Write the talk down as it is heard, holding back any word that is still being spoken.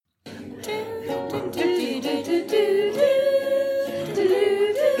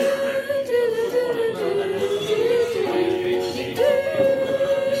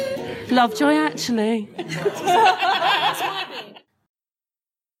Lovejoy, actually. Hi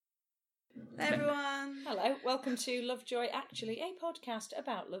everyone. Hello, welcome to Lovejoy Actually, a podcast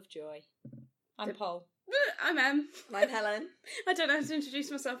about Lovejoy. I'm Paul. I'm Em. I'm Helen. I don't know how to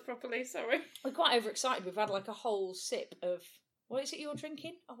introduce myself properly, sorry. We're quite overexcited. We've had like a whole sip of... What is it you're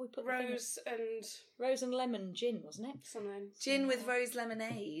drinking? Oh, we put Rose and... Rose and lemon gin, wasn't it? something. Gin with rose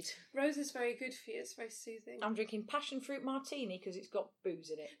lemonade. Rose is very good for you, it's very soothing. I'm drinking passion fruit martini because it's got booze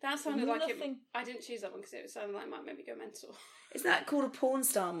in it. That sounded like it... Nothing. I didn't choose that one because it sounded like it might make me go mental. Is that called a porn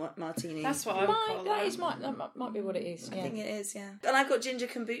star martini? That's what I would call That might be what it is. I Yeah. think it is, yeah. And I've got ginger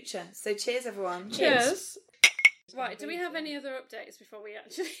kombucha. So cheers, everyone. Cheers. Right, do we have any other updates before we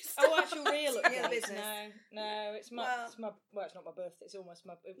actually start? Oh, actual real updates? Yeah, the business. No, it's not my birthday. It's almost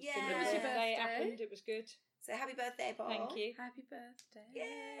my. It was Yeah. the It was your birthday. It birthday. happened. It was good. So happy birthday, Paul. Thank you. Happy birthday.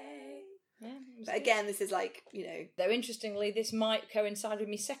 Yay. Yeah, it was But good. again, this is like, you know... Though interestingly, this might coincide with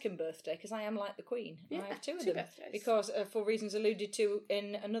my second birthday because I am like the Queen. Yeah, I have two of two them birthdays. because, for reasons alluded to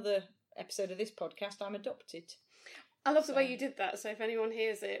in another episode of this podcast, I'm adopted. I love the way you did that, so if anyone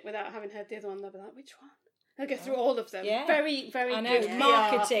hears it without having heard the other one, they'll be like, which one? They'll go through all of them. Yeah. Very, very I know, good.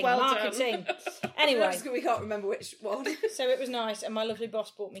 marketing, PR. Well marketing. done. Anyway, We can't remember which one. so it was nice, and my lovely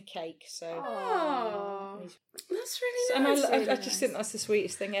boss bought me cake. So, Oh, that's really and nice. I just think that's the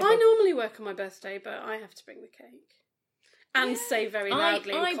sweetest thing ever. I normally work on my birthday, but I have to bring the cake. And say very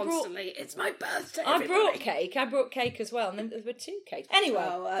loudly and constantly, it's my birthday. I brought everybody." cake. I brought cake as well, and then there were two cakes. Anyway,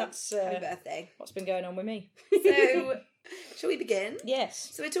 Well, that's happy birthday. what's been going on with me. So, shall we begin?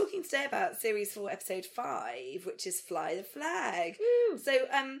 Yes. So we're talking today about Series 4, Episode 5, which is Fly the Flag. Woo. So,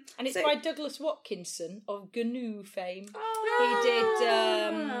 And it's so- by Douglas Watkinson of GNU fame. Oh. He did.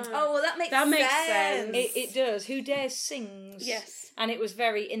 Oh, well, that makes sense. It does. Who Dares Sings. Yes. And it was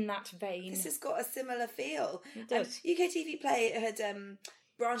very in that vein. This has got a similar feel. It does. UK TV Play had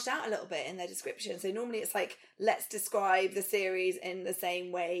branched out a little bit in their description. So normally it's like, let's describe the series in the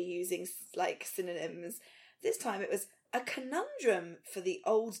same way using like synonyms. This time it was a conundrum for the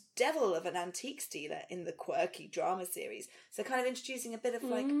old devil of an antiques dealer in the quirky drama series. So kind of introducing a bit of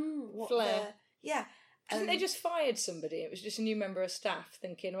like what flair. yeah. Didn't they just fired somebody? It was just a new member of staff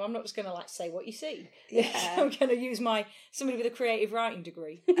thinking, well, I'm not just going to like say what you see. Yeah. I'm going to use somebody with a creative writing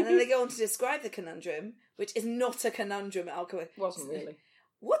degree. And then they go on to describe the conundrum, which is not a conundrum, Alcoa. Wasn't really.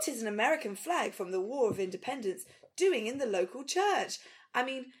 What is an American flag from the War of Independence doing in the local church? I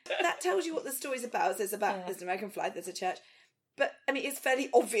mean, that tells you what the story's about. So there's an American flag, there's a church. But, I mean, it's fairly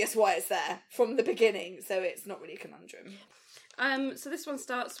obvious why it's there from the beginning, so it's not really a conundrum. So this one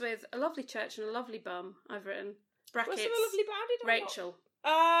starts with a lovely church and a lovely bum. I've written brackets. Was there a lovely bad? Rachel,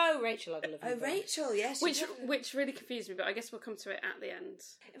 Oh, Rachel had a lovely Oh, bum. Rachel, yes. which really confused me, but I guess we'll come to it at the end.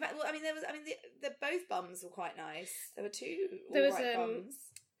 In fact, well, I mean, both bums were quite nice. There were two There was alright bums.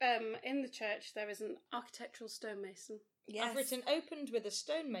 In the church there is an architectural stonemason. Yes. I've written opened with a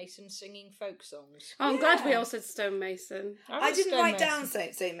stonemason singing folk songs. Oh, I'm glad we Yeah. all said stonemason. I didn't write down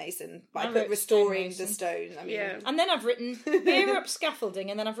Stonemason, but I I put wrote restoring stonemason. the stone. I mean, Yeah. And then I've written beer up scaffolding,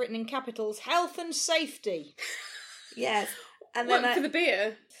 and then I've written in capitals health and safety. yes. And What, then for the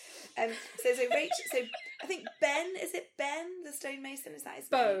beer? so Rachel. So I think Ben, is it Ben the stonemason? Is that his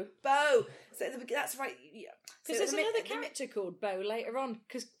Bo. name? Bo. So that's right. Yeah. Because there's another character called Bo later on.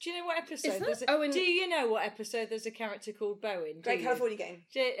 Because do you know what episode? Is that there's Owen- Do you know what episode there's a character called Bo in? Do Great you? California Game.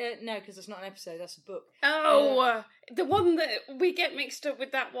 No, because that's not an episode. That's a book. Oh, the one that we get mixed up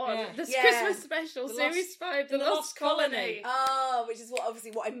with that one. Yeah. The Yeah. Christmas special, The Series 5, The The Lost Lost Colony. Colony. Oh, which is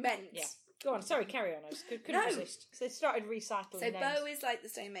what I meant. Yeah. Go on. Sorry, carry on. I just couldn't No. resist. So they started recycling So names. Bo is like the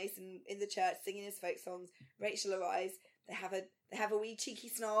stonemason in the church singing his folk songs. Rachel arrives. They have a wee cheeky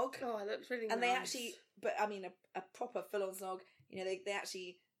snog. Oh, that looks really nice. And they actually, but I mean, a proper full-on snog. You know, they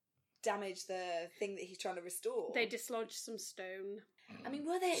actually damage the thing that he's trying to restore. They dislodge some stone. I mean,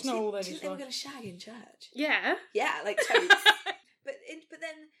 were they It's actually? not all they do you think they were dislodge. going to shag in church? Yeah. Yeah, like totes. but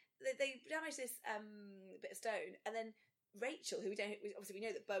then they damage this bit of stone, and then Rachel, who obviously we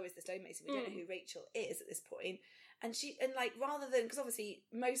know that Bo is the stonemason. We don't know who Rachel is at this point, and like rather than, because obviously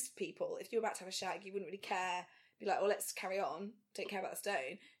most people, if you're about to have a shag, you wouldn't really care. Be like, oh, let's carry on. Don't care about the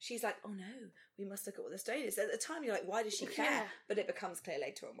stone. She's like, oh no, we must look at what the stone is. At the time, you're like, why does she care? Yeah. But it becomes clear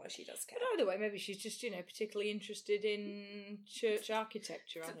later on why she does care. But either way, maybe she's just, particularly interested in church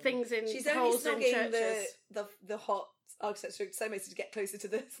architecture. I don't know. Things in She's only holes in snogging churches. the hot architecture so much to get closer to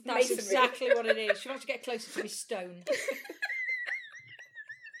the That's masonry. exactly what it is. She wants to get closer to my stone.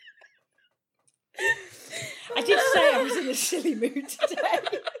 I did say I was in a silly mood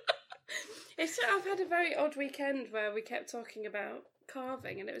today. had a very odd weekend where we kept talking about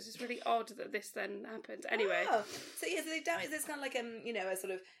carving, and it was just really odd that this then happened. Anyway, so they've done there's kind of like a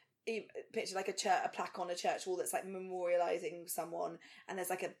sort of picture like a plaque on a church wall that's like memorializing someone, and there's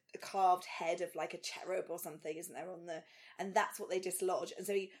like a carved head of like a cherub or something, isn't there, and that's what they dislodge, and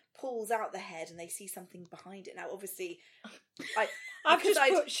so he pulls out the head and they see something behind it. Now obviously I've just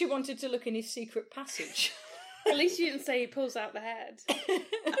put she wanted to look in his secret passage. at least you didn't say he pulls out the head. I mean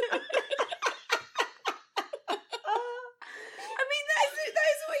that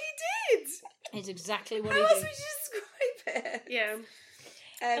is what he did. It's exactly what How he else did. would you describe it? Yeah.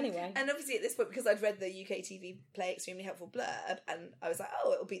 Anyway, and obviously at this point, because I'd read the UK TV Play Extremely Helpful blurb, and I was like,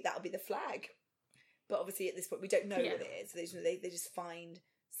 oh, that'll be the flag. But obviously at this point we don't know what it is. They just find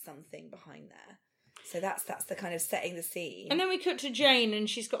something behind there. So that's the kind of setting the scene. and then we cut to Jane, and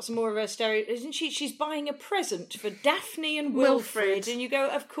she's got some more of her stereo. Isn't she? She's buying a present for Daphne and Wilfred, and you go,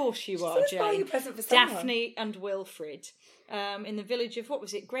 of course you are, Jane. Buying a present for someone. Daphne and Wilfred. In the village of, what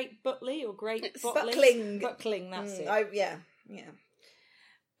was it, Great Butley or Great Buckling. Buckling, that's it. Yeah.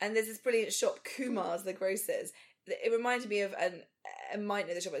 And there's this brilliant shop, Kumar's, the grocers. It reminded me of I might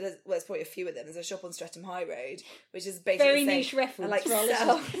know the shop, but there's probably a few of them. There's a shop on Streatham High Road, which is basically Very niche reference for our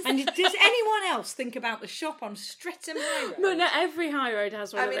listeners. And does anyone else think about the shop on Streatham High Road? No, every high road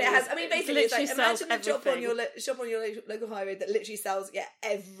has one. I mean, it has. I mean, basically, it's like sells imagine the everything. shop on your local high road that literally sells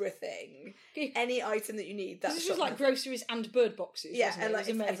everything, any item that you need. That this shop was like has. groceries and bird boxes. Yeah, wasn't and it? like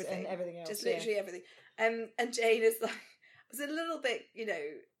It was amazing, everything, and everything else, just literally everything. And Jane is like, was a little bit,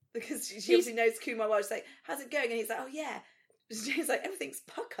 because she obviously knows Kumar well. She's like, how's it going? And he's like, oh yeah. Jane's like, everything's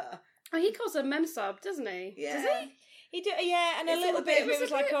pucker. Oh, he calls her memsub, doesn't he? Yeah. Does he? He did, yeah, and a little bit of it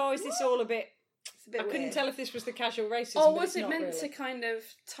was like, oh, is this all a bit? It's a bit I couldn't weird. tell if this was the casual racism. Or but was it's it not meant really. to kind of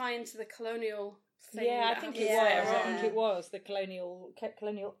tie into the colonial thing? Yeah, I think it was. Yeah. I think it was the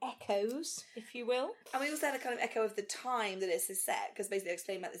colonial echoes, if you will. And we also had a kind of echo of the time that it's set, because basically they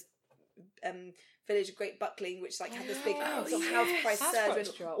explain about this village of Great Buckling, which like had this big sort of house price House surge price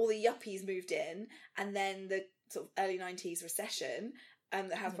when drop. all the yuppies moved in, and then the sort of early 90s recession,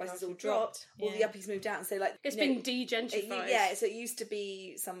 the house prices all dropped. All the yuppies moved out, and so like It's been de-gentrified. So it used to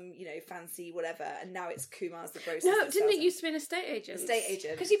be some fancy whatever, and now it's Kumar's the grocer. No, didn't it used to be an estate agent? Estate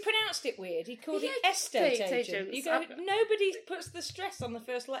agent. Because he pronounced it weird. He called it estate agent. You go, nobody puts the stress on the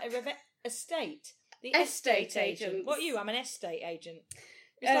first letter of estate. The estate agent. What are you? I'm an estate agent.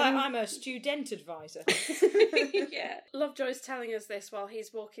 It's like I'm a student advisor. Yeah. Lovejoy's telling us this while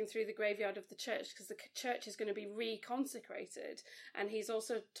he's walking through the graveyard of the church, because the church is going to be reconsecrated, and he's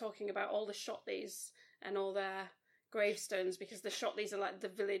also talking about all the Shotleys and all their gravestones, because the Shotleys are like the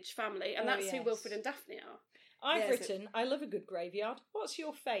village family, and that's who Wilfred and Daphne are. I've written, I love a good graveyard. What's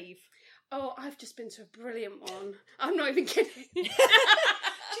your fave? Oh, I've just been to a brilliant one. I'm not even kidding. Do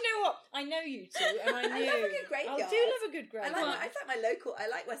you know what? I know you two, and I knew. I love a good graveyard. I do love a good graveyard. I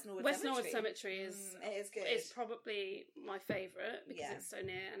like West Norwood West Cemetery. Norwood Cemetery is it is good. It's probably my favourite because it's so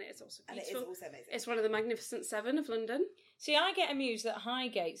near, and it is also beautiful. And it is also amazing. It's one of the Magnificent Seven of London. See, I get amused that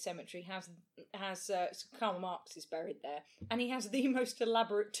Highgate Cemetery has Karl Marx is buried there, and he has the most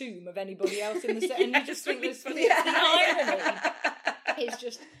elaborate tomb of anybody else in the set, and you just think there's the irony. It's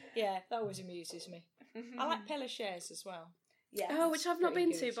just, that always amuses me. I like Père Lachaise as well. Yeah. Oh, which I've not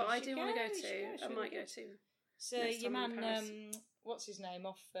been to, but I You do should want to go, go you should to. I go, might go it's to. So next your time in man, Paris. what's his name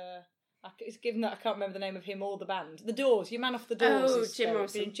off? It's given that I can't remember the name of him or the band. The Doors. Your man off the Doors. Oh, is Jim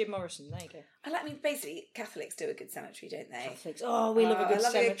Morrison. Jim Morrison. There you go. I mean, basically, Catholics do a good cemetery, don't they? Catholics. Oh, we love a good I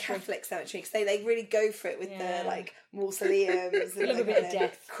love cemetery. a good Catholic cemetery because they really go for it with the like mausoleums and love a bit of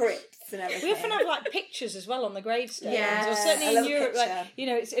death. crypts and everything. We often have like pictures as well on the gravestones. Yeah, or certainly I in love a Europe, picture. like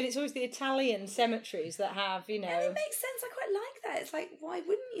it's always the Italian cemeteries that have And it makes sense. I quite like that. It's like, why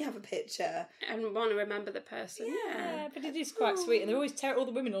wouldn't you have a picture? And want to remember the person. Yeah, but it is quite sweet, and they're always all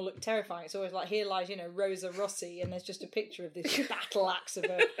the women all look terrifying. It's always like, here lies Rosa Rossi, and there's just a picture of this battle axe of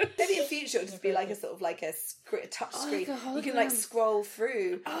her. Maybe in future it'll just be like a sort of like a touch screen. You can like scroll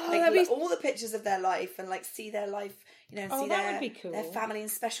through all the pictures of their life and like see their life, and see that would be cool. their family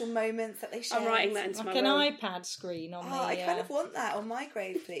and special moments that they share. I'm writing that into like my an will. iPad screen on the. I kind of want that on my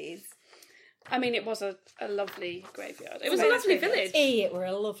grave, please. I mean, it was a lovely graveyard. It was a lovely village. It were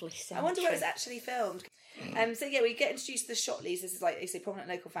a lovely cemetery. I wonder where it's actually filmed. So we get introduced to the Shotleys. This is like a prominent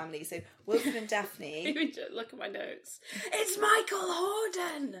local family. So Wilfred and Daphne. Even look at my notes. It's Michael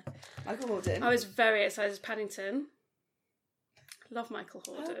Horden. Michael Horden. I was very excited. Paddington. Love Michael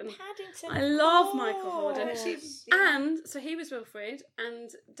Hordon. Paddington. I love Michael Hordon. course. And so he was Wilfred, and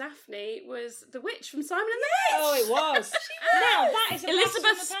Daphne was the witch from Simon and the Witch. Oh, it was. Now that is a Elizabeth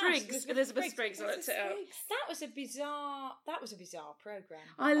blast from the past. Spriggs. Elizabeth Spriggs. I looked it up. That was a bizarre program.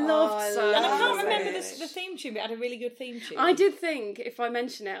 I loved I Simon. And I love can't it. remember the theme tune, but it had a really good theme tune. I did think if I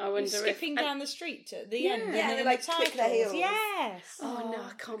mention it, I They were wonder skipping if down the street at the Yeah. end. Yeah, and they, then like, the click their titles. heels. Yes. Oh no,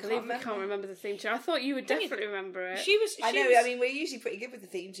 I can't believe we can't remember the theme tune. I thought you would Thing is, definitely remember it. She was. I know. was- I mean, we're usually pretty good with the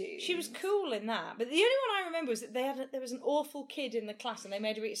theme tune. She was cool in that, but the only one I remember was that there was an awful kid in the class, and they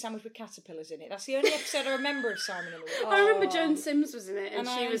made her eat a sandwich with caterpillars in it. That's the only episode I remember of Simon and the Witch. I remember Oh. Joan Sims was in it, and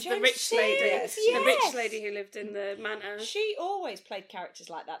And she was the Joan rich lady, Sims, the yes. rich lady who lived in the manor. She always played characters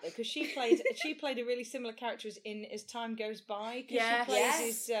like that though, because she played a really similar character in As Time Goes By. Because Yes. she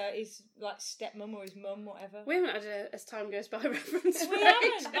plays Yes. his like stepmom or his mum, whatever. We haven't had a As Time Goes By reference. We for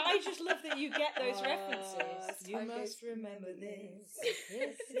haven't, ages. but I just love that you get those As references. You time must goes- remember this. Kiss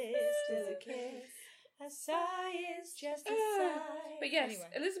is still a kiss. A sigh is just a sigh. But yes, Anyway.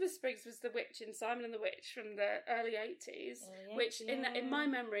 Elizabeth Spriggs was the witch in Simon and the Witch from the early 80s, Early which 80s, in my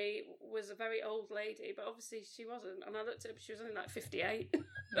memory was a very old lady, but obviously she wasn't. And I looked it up, she was only like 58.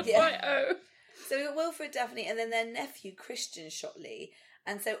 I was Yeah. like, oh. So we got Wilfred, Daphne, and then their nephew Christian Shotley.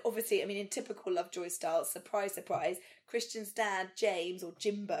 And so obviously, I mean, in typical Lovejoy style, surprise, surprise, Christian's dad, James or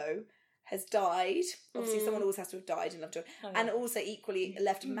Jimbo, has died. Obviously, someone always has to have died in Lovejoy. Oh, And yeah. also equally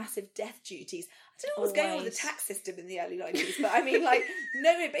left massive death duties. I don't know what was going on with Always. the tax system in the early 90s, but I mean, like,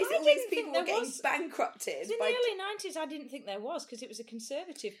 no, basically all these didn't think people were there getting was. bankrupted. In by the early 90s, I didn't think there was, because it was a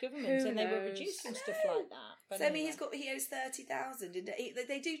Conservative government Who and they were knows? producing I stuff know. like that. But So I mean, anyway. he owes 30,000.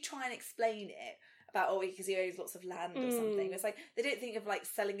 They do try and explain it about because he owes lots of land or something. It's like they don't think of like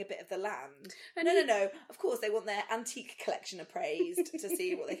selling a bit of the land. And No. Of course, they want their antique collection appraised to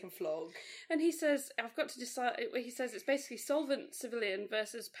see what they can flog. And he says, I've got to decide. He says it's basically solvent civilian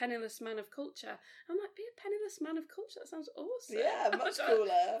versus penniless man of culture. I'm like, be a penniless man of culture? That sounds awesome. Yeah, much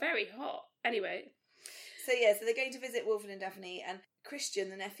cooler. Very hot. Anyway, So yeah, so they're going to visit Wilfred and Daphne, and Christian,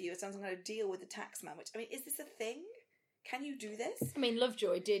 the nephew, has done some kind of deal with the taxman. Which I mean, is this a thing? Can you do this? I mean,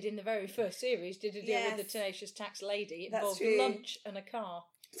 Lovejoy did in the very first series, did a deal with the Yes. tenacious tax lady. It That's involved true. lunch and a car.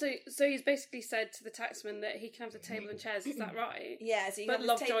 so he's basically said to the taxman that he can have the table and chairs. Is that right? Yeah, so you But have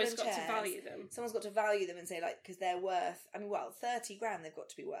this table Lovejoy's and got to chairs. value them. Someone's got to value them and say like because they're worth. I mean, well, 30 grand they've got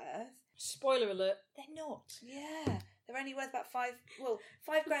to be worth. Spoiler alert, they're not. Yeah, they're only worth about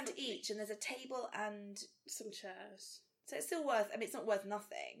 $5 grand each, and there's a table, and Some chairs. so it's still worth. I mean, it's not worth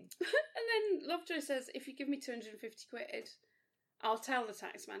nothing. And then Lovejoy says, if you give me 250 quid, I'll tell the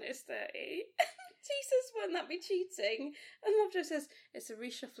taxman it's 30. He says, won't that be cheating? And Lovejoy says, it's a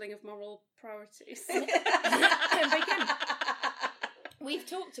reshuffling of moral priorities. But again, we've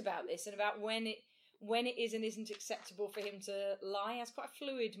talked about this and about when it is and isn't acceptable for him to lie. He has quite a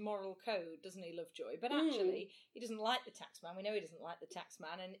fluid moral code, doesn't he, Lovejoy? But actually, he doesn't like the taxman. We know he doesn't like the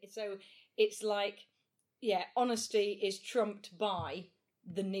taxman, and so it's like, yeah, honesty is trumped by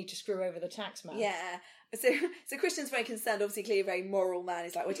the need to screw over the taxman. Yeah. So Christian's very concerned. Obviously, clearly a very moral man.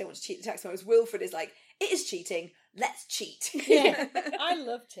 He's like, "We don't want to cheat the taxman." Whereas Wilfred is like, "It is cheating. Let's cheat." Yeah, I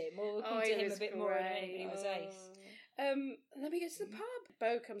loved him. We'll come to he him was a bit more in a minute, great. but he was ace. And then we get to the pub.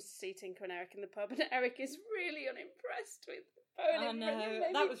 Bo comes to see Tinker and Eric in the pub, and Eric is really unimpressed with Bo. And I it know, really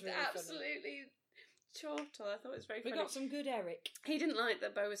made that me was really funny. absolutely chortle. I thought it was very We funny. got some good Eric. He didn't like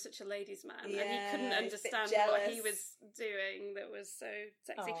that Bo was such a ladies' man, and he Yeah, couldn't he's a bit understand what he jealous. was doing that was so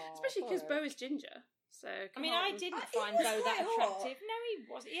sexy. Aw, Especially because poor Bo is ginger. So I mean, I didn't He find was Bo that quite hot. attractive. No,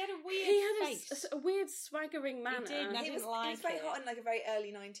 he wasn't. He had a weird He had face. a weird swaggering manner. did, and I He didn't was like very it. hot in like a very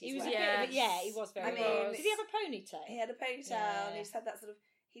early 90s He was way. a bit, but yeah, he Yes. was very. I mean- Did he have a ponytail? He had a ponytail, Yeah. and he just had that sort of.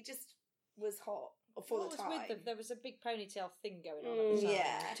 He just was hot for What the was time. with them? There was a big ponytail thing going on at the time.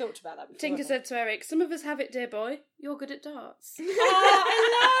 Yeah. We talked about that before. Tinker haven't said to Eric, "Some of us have it, dear boy. You're good at darts." we? Oh,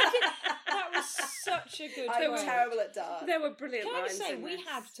 I loved it. That was such a good. I'm quote. terrible at darts. There were brilliant Can I lines just say in we this.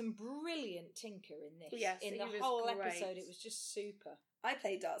 had some brilliant Tinker in this. Yes, in he the was whole great. episode, it was just super. I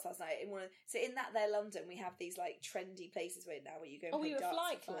played darts last night in one of. So in that there London, we have these like trendy places right now where you go and Oh, play you were darts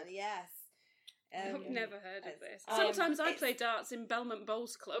Flight for fun. Club? Yes. I've never heard of this. Um, Sometimes I it's- play darts in Belmont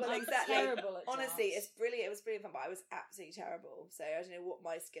Bowls Club. Well, I'm exactly. terrible at Honestly, darts. it's brilliant. It was brilliant fun, but I was absolutely terrible. So I don't know what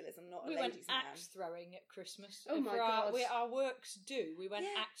my skill is. I'm not We a went ladies' man. axe throwing at Christmas. Oh my For God. our works do. We went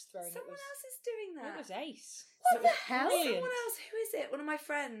Yeah, axe throwing. Someone it was, else is doing that. It was ace. What It was the hell? brilliant. Someone else. Who is it? One of my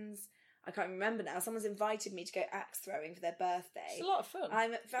friends. I can't remember now. Someone's invited me to go axe throwing for their birthday. It's a lot of fun.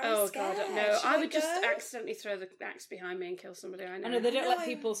 I'm very Oh scared. god, no! Should I would just go? accidentally throw the axe behind me and kill somebody I know. I know they don't let No.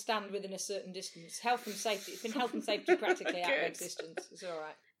 people stand within a certain distance. Health and safety. It's been health and safety practically out of Good. existence. It's all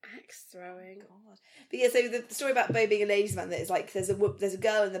right. axe throwing. God. But yeah, so the story about Bo being a ladies' man, that is like there's a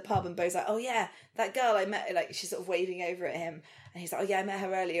girl in the pub and Bo's like, oh yeah, that girl I met, like she's sort of waving over at him, and he's like, oh yeah, I met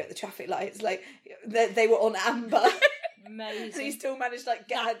her earlier at the traffic lights. Like they were on amber. Amazing. So he still managed to like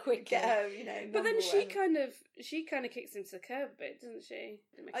get her, you know. But then number she kind of kicks him to the curb a bit, doesn't she?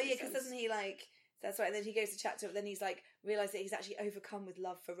 Oh yeah, because doesn't he like? That's right. And then he goes to chat to her. Then he's like realised that he's actually overcome with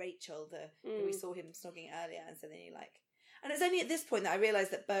love for Rachel, who we saw him snogging earlier. And so then he like, and it's only at this point that I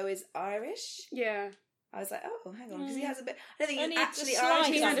realised that Bo is Irish. Yeah. I was like, oh, hang on, because he has a bit. I don't think Only he's a actually slight Irish.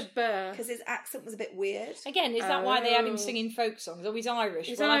 He had a burr. Because his accent was a bit weird. Again, is that why they had him Oh. singing folk songs? Oh, he's Irish.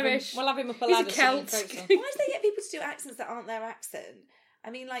 He's we'll Irish. We'll have him up a He's a ladder singing Celt. folk songs. Why do they get people to do accents that aren't their accent? I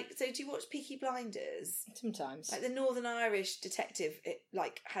mean, like, so do you watch Peaky Blinders? Sometimes. Like the Northern Irish detective, it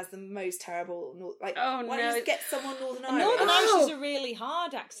like has the most terrible. Like, Oh, why no. don't you just get someone Northern And Irish? Northern Irish Oh. is a really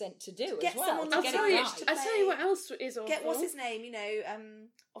hard accent to do Get as well. someone To I'll get tell it you. right. to I'll tell you what else is awful. Get what's his name? You know,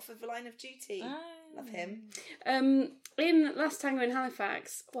 off of Line of Duty. Oh. Love him. In Last Tango in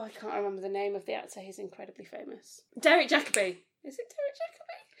Halifax, I can't remember the name of the actor. He's incredibly famous. Derek Jacobi. Is it Derek Jacobi?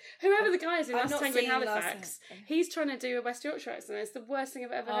 Whoever the guy is in I've Last not Tango in seen Last Halifax, Tango. he's trying to do a West Yorkshire accent. It's the worst thing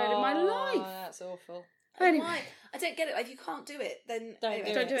I've ever heard in my Oh, life. That's awful. Anyway. Why? I don't get it. Like, if you can't do it, then Don't anyway,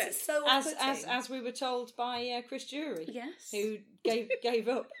 do it. Don't do it. It's so As off-putting. as we were told by Chris Jury, Yes. who gave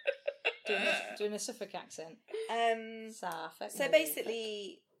up doing a Suffolk accent. Suffolk. So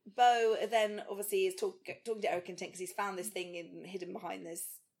basically, Bo then obviously is talking to Eric and Tink because he's found this thing hidden behind this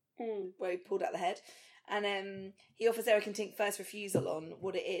where he pulled out the head, and he offers Eric and Tink first refusal on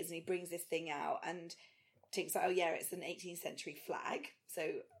what it is, and he brings this thing out, and Tink's like, oh yeah, it's an 18th century flag, so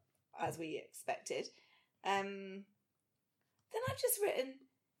as we expected. Then I've just written,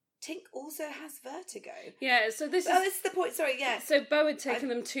 Tink also has vertigo. Yeah, so this Oh, is... this is the point. Sorry, yeah. So Bo had taken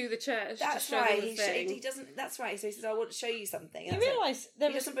them to the church That's to show right. them the thing. He doesn't. That's right. So he says, "I want to show you something." You That's it. realise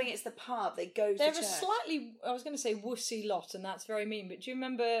He doesn't bring it to the pub. They go to they're church. a slightly, I was going to say wussy lot, and that's very mean. But do you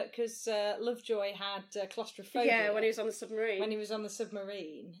remember because Lovejoy had claustrophobia? Yeah, when he was on the submarine. when he was on the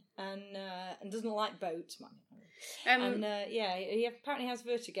submarine, and doesn't like boats, man. Yeah, he apparently has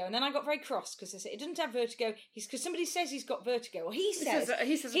vertigo. And then I got very cross because I said he doesn't have vertigo. He's because somebody says he's got vertigo. Well, he says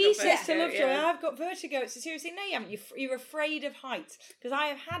he says to vertigo, Lovejoy, yeah. "I've got vertigo." It's a serious thing. No, you haven't. You're afraid of heights because I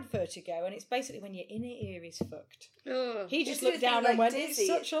have had vertigo, and it's basically when your inner ear is fucked. Ugh. He just It's looked to do down with, and went, dizzy. "It's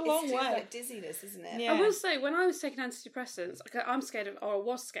such a long to do with, way." like dizziness, isn't it? Yeah. I will say, when I was taking antidepressants, like, I'm scared of, or I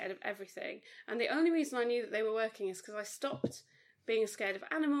was scared of everything. And the only reason I knew that they were working is because I stopped being scared of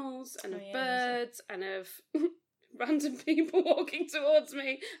animals and of birds and of random people walking towards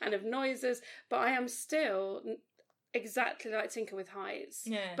me and of noises. But I am still exactly like Tinker with heights.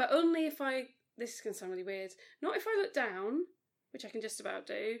 Yeah. But only if this is going to sound really weird, not if I look down, which I can just about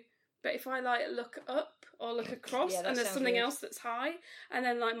do, but if I like look up or look across Yeah, that and there's sounds something weird. else that's high, and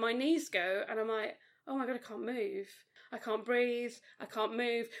then like my knees go and I'm like, oh my god, I can't move, I can't breathe, I can't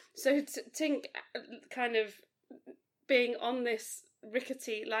move. So Tink kind of being on this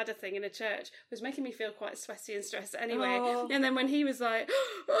rickety ladder thing in a church was making me feel quite sweaty and stressed anyway. Oh. And then when he was like,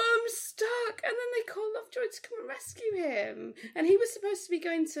 oh, I'm stuck, and then they called Lovejoy to come and rescue him, and he was supposed to be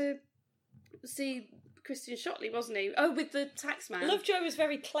going to see Christian Shotley, wasn't he? Oh, with the taxman. Lovejoy was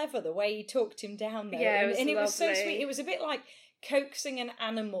very clever the way he talked him down there. Yeah, it and, was and it was so lovely. sweet. It was a bit like coaxing an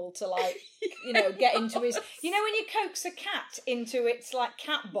animal to like, you know, get into his. You know when you coax a cat into its like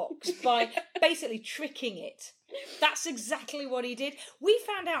cat box by basically tricking it. That's exactly what he did. We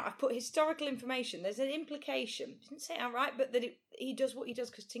found out, I've put historical information, there's an implication, didn't say it outright, but that he does what he does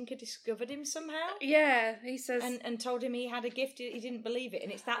because Tinker discovered him somehow. Yeah, he says... And told him he had a gift, he didn't believe it. And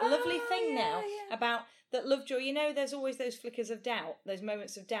it's that lovely thing now about that Lovejoy, you know, there's always those flickers of doubt, those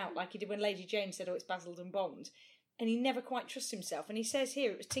moments of doubt, like he did when Lady Jane said, oh, it's Basildon Bond. And he never quite trusts himself. And he says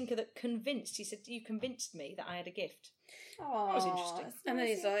here, it was Tinker that convinced, he said, you convinced me that I had a gift. Oh, That was interesting. And then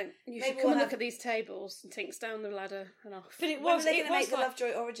he's like, you Maybe should come we'll and have- look at these tables, and Tink's down the ladder and off. But it When was, are they it going to make was the like,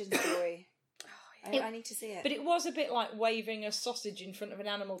 Lovejoy origin story? I need to see it. but it was a bit like waving a sausage in front of an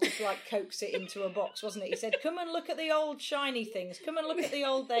animal to like coax it into a box, wasn't it? He said, come and look at the old shiny things. Come and look at the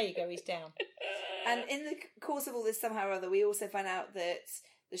old, there you go, he's down. And in the course of all this, somehow or other, we also find out that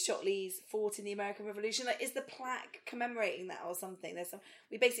the Shotleys fought in the American Revolution. Like, is the plaque commemorating that or something?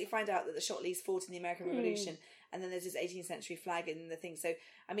 We basically find out that the Shotleys fought in the American Revolution, and then there's this 18th century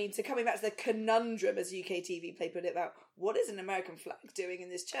coming back to the conundrum, as UK TV Play put it, about what is an American flag doing in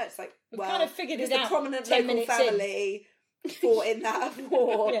this church? It's like, We kind of figured it because out the prominent 10 local minutes in. family fought in that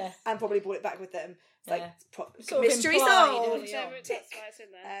war Yeah. and probably brought it back with them. It's like Sort of mystery implied solved. early on. That's why it's in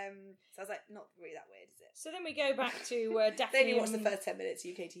there. So I was like, not really that weird, is it? So then we go back to They Daphne. only watched the and- first 10 minutes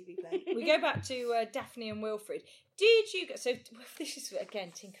UK TV play. We go back to Daphne and Wilfred. Did you... So this is,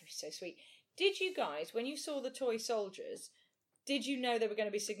 again, Tinker is so sweet. Did you guys, when you saw the toy soldiers, did you know they were going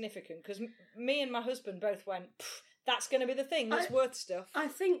to be significant? Because me and my husband both went, that's going to be the thing that's worth stuff. I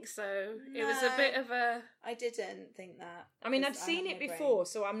think so. It was a bit of a... I didn't think that. I mean, I'd because I seen had it no before,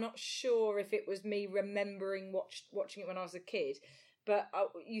 so I'm not sure if it was me remembering watching it when I was a kid. But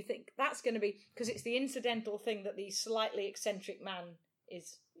you think that's going to be... Because it's the incidental thing that the slightly eccentric man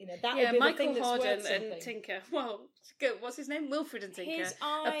is... that would be the thing Michael that's Horden worth something. and Tinker. Well, good. What's his name? Wilfred and Tinker His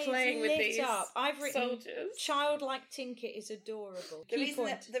are eyes playing with lit these up. I've written soldiers. childlike Tinker is adorable. The Key reason,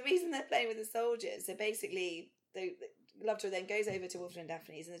 point. the reason they're playing with the soldiers, so basically, Lovejoy then goes over to Wilfred and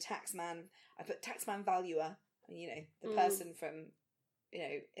Daphne's, and the taxman, I put taxman valuer, the person from,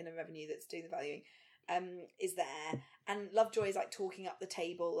 Inland Revenue that's doing the valuing, is there, and Lovejoy is like talking up the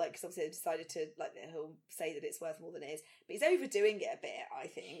table, like, because obviously they've decided to, like, he'll say that it's worth more than it is, but he's overdoing it a bit, I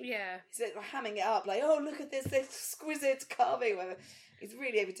think. Yeah. He's like hamming it up, like, oh, look at this exquisite carving, whatever. He's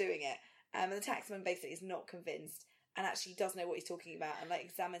really overdoing it. And the taxman basically is not convinced and actually does know what he's talking about and, like,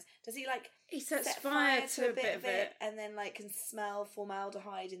 examines. Does he, like, He sets set fire to a bit of it. and then, like, can smell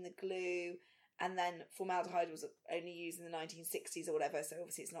formaldehyde in the glue, and then formaldehyde was only used in the 1960s or whatever, so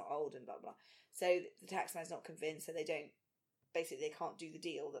obviously it's not old and blah, blah. So the taxman's not convinced, so they can't do the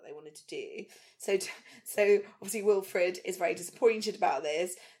deal that they wanted to do. So obviously Wilfred is very disappointed about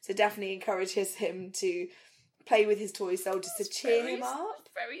this. So Daphne encourages him to play with his toy soldiers to cheer him up.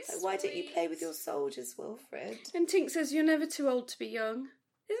 Very So why don't you play with your soldiers, Wilfred? And Tink says, "You're never too old to be young."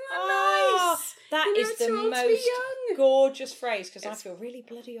 Isn't that Oh, nice? that You're is never the too old to be most young. gorgeous phrase, because I feel really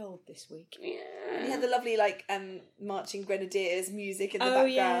bloody old this week. And you Yeah. had the lovely, like, marching grenadiers music in the Oh,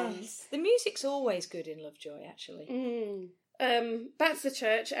 background. yes. The music's always good in Lovejoy, actually. Back to the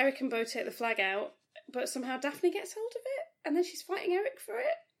church. Eric and Bo take the flag out, but somehow Daphne gets hold of it, and then she's fighting Eric for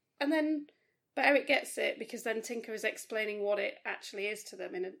it, but Eric gets it because then Tinker is explaining what it actually is to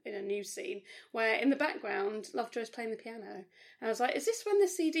them in a new scene where in the background Lovejoy's playing the piano, and I was like, is this when the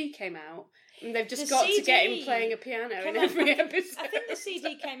CD came out? And they've just got to get him playing a piano in every episode. I think the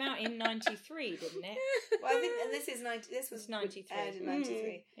CD came out in 93, didn't it? Well, I think, and this was 93. aired in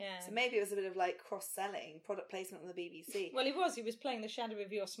 93. Yeah. So maybe it was a bit of, like, cross-selling, product placement on the BBC. Well, he was playing The Shadow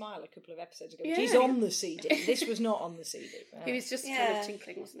of Your Smile a couple of episodes ago, Yeah. which is on the CD. This was not on the CD. He was just kind Yeah. of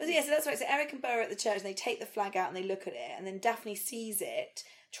tinkling, wasn't But he? yeah, so that's right. So Eric and Bo are at the church, and they take the flag out and they look at it, and then Daphne sees it,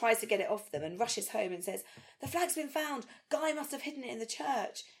 tries to get it off them, and rushes home and says, "The flag's been found. Guy must have hidden it in the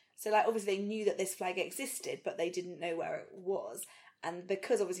church." So, like, obviously they knew that this flag existed, but they didn't know where it was. And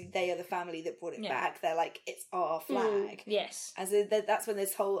because obviously they are the family that brought it back, they're like, it's our flag. Yes. And so that's when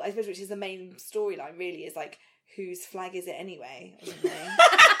this whole, I suppose, which is the main storyline really, is like, whose flag is it anyway? Or something.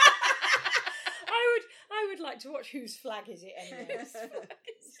 I would like to watch Whose Flag Is It Anyway?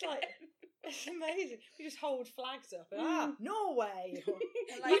 It's like, it's amazing. We just hold flags up. And, Norway! Or,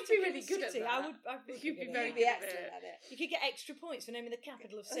 You'd be really good at City. that. I would You'd be good at very that. Be good at excellent it. at it. You could get extra points for naming the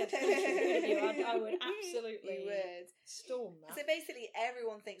capital of said country. wouldn't you? I would absolutely You would. storm that. So basically,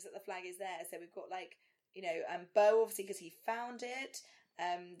 everyone thinks that the flag is there. So we've got, like, Bo, obviously, because he found it.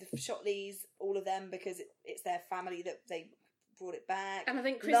 The Shotleys, all of them, because it's their family that they brought it back. And I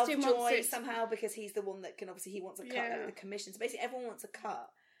think Christian wants Lovejoy it somehow, because he's the one that can, obviously, he wants a cut of the commission. So basically, everyone wants a cut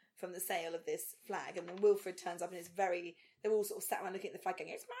from the sale of this flag. And then Wilfred turns up and they're all sort of sat around looking at the flag going,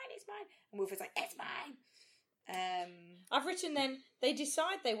 it's mine, it's mine. And Wilfred's like, it's mine. I've written then, they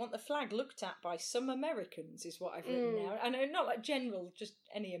decide they want the flag looked at by some Americans, is what I've written now. And not like general, just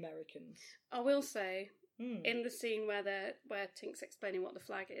any Americans. I will say, in the scene where Tink's explaining what the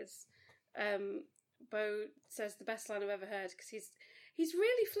flag is, Bo says the best line I've ever heard, because he's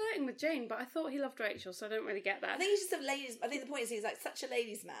really flirting with Jane, but I thought he loved Rachel, so I don't really get that. I think he's just a ladies. I think the point is he's like such a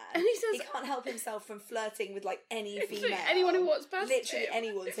ladies' man, And he says- he can't help himself from flirting with like any female, anyone who walks past literally him.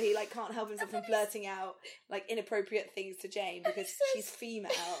 anyone. So he like can't help himself from flirting out like inappropriate things to Jane because she's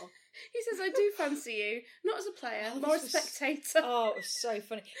female. He says, I do fancy you, not as a player, Oh, more as a this was- spectator. Oh, it was so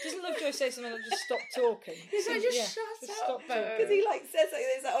funny. Doesn't Lovejoy say something like, just stop talking? He's like, just Yeah, shut stop up, Bo. talking. Because he like says something,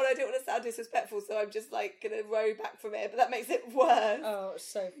 it's like, oh, I don't want to sound disrespectful, so I'm just like gonna row back from it, but that makes it worse. Oh, it was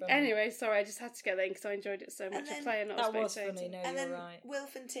so funny. Anyway, sorry, I just had to get that in because I enjoyed it so much. then- A player, not that a was spectator. funny, no, And you're then right.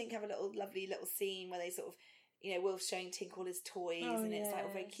 Wilf and Tink have a lovely little scene where they sort of, Wilf's showing Tink all his toys, Oh, and it's like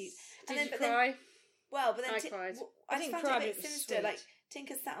all very cute. Did And you but cry? Well, but then I cried. I I just didn't found cry, it a but bit it was sinister. sweet. Like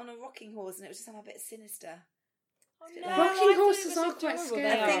Tinker sat on a rocking horse, and it was just somehow a bit sinister. Oh, Rocking no, I thought it horses was are quite adorable. scary.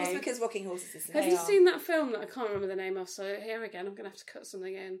 They I think are. it's because rocking horses is Have sinister. you seen that film that I can't remember the name of? So here again, I'm going to have to cut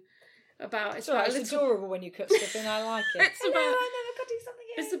something in. about It's alright, it's adorable when you cut stuff in. I like it. It's about I never got to do something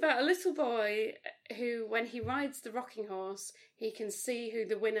else. It's about a little boy who, when he rides the rocking horse, he can see who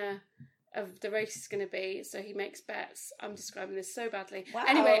the winner of the race is going to be, so he makes bets. I'm describing this so badly. Wow.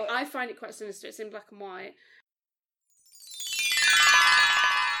 Anyway, I find it quite sinister. It's in black and white.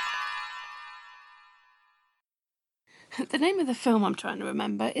 The name of the film I'm trying to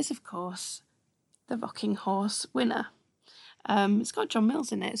remember is, of course, The Rocking Horse Winner. It's got John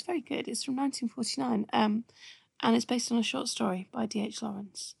Mills in it. It's very good. It's from 1949, and it's based on a short story by D.H.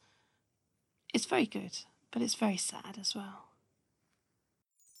 Lawrence. It's very good, but it's very sad as well.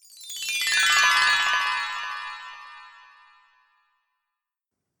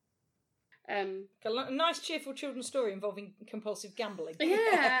 A nice, cheerful children's story involving compulsive gambling.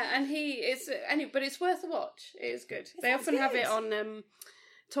 Yeah, but it's worth a watch. It is good. They often have it on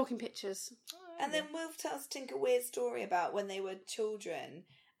Talking Pictures. And then Wilf tells Tink a weird story about when they were children,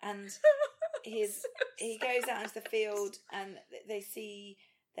 and he goes out into the field and they see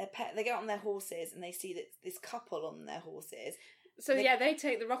their pet. They go out on their horses and they see that this couple on their horses. So they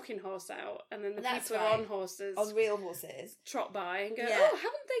take the rocking horse out, and then the people are on horses, on real horses, trot by and go, Yeah. "Oh,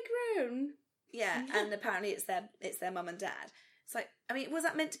 haven't they grown?" Yeah, and apparently it's their mum and dad. It's like, I mean, was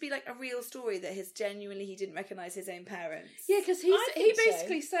that meant to be like a real story that he didn't recognise his own parents? Yeah, because he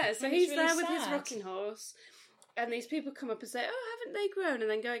basically says, so And he's it's really there with his sad. rocking horse, and these people come up and say, "Oh, haven't they grown?"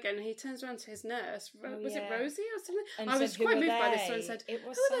 And then go again, and he turns around to his nurse. Was it yeah. Rosie or something? And I was said, "Who quite are moved by this they?" one and said, It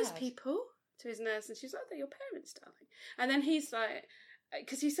was "Who are those sad. people?" To his nurse, and she's like, "They're your parents, darling." And then he's like,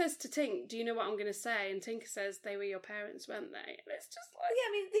 because he says to Tink, "Do you know what I'm going to say?" And Tinker says, "They were your parents, weren't they?" And it's just like, Yeah,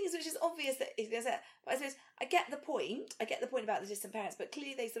 I mean, the thing is, which is obvious that he's going to say it, but I suppose I get the point. I get the point about the distant parents, but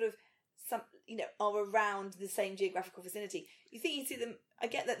clearly they sort of are around the same geographical vicinity. You think you see them. I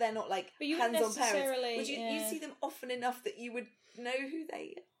get that they're not like But you wouldn't hands-on parents. necessarily, Would you yeah. see them often enough that you would know who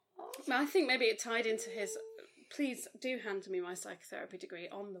they are? I think maybe it tied into his. Please do hand me my psychotherapy degree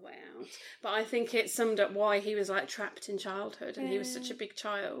on the way out. But I think it summed up why he was like trapped in childhood, and he was such a big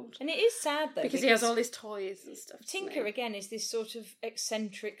child. And it is sad though, Because he has all his toys and stuff. doesn't Tinker he? again is this sort of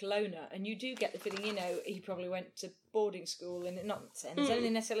eccentric loner, and you do get the feeling, he probably went to boarding school, and not saying there's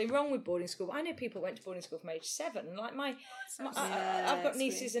anything necessarily wrong with boarding school, but I know people went to boarding school from age 7, and like I've got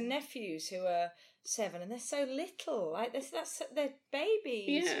nieces and nephews who are 7, and they're so little, like they're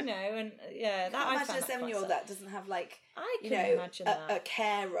babies, Yeah. and that I I imagine find a 7-year-old that doesn't have like I you can know imagine a that.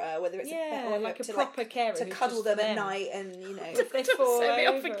 carer, whether it's Yeah, like a to, proper carer to who's cuddle just them at them. night, and If they Don't fall set me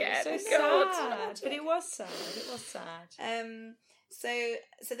off over, again, it's so God. sad. But it was sad. It was sad.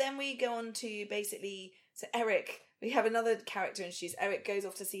 So then we go on to basically Eric. We have another character introduced. Eric goes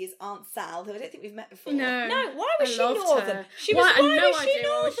off to see his Aunt Sal, who I don't think we've met before. No. No, why was I she loved northern? her. She was. I Why no was she idea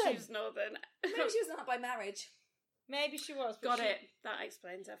why northern? she was northern. Maybe she was not by marriage. Maybe she was. but Got she- it. That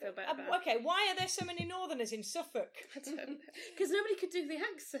explains. I feel better. about it. Okay, why are there so many northerners in Suffolk? Because nobody could do the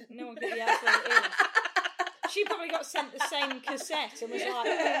accent. No one could. Yeah, that's what it is. She probably got sent the same cassette and was like,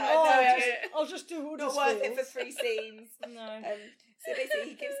 I'll just do Not Huddersfield. worth it for 3 scenes. No. So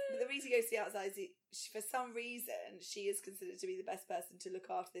basically, the reason he goes to the outside is for some reason she is considered to be the best person to look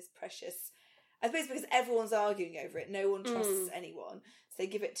after this precious. I suppose because everyone's arguing over it, no one trusts anyone, so they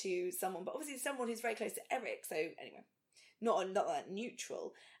give it to someone. But obviously, someone who's very close to Eric. So anyway, not that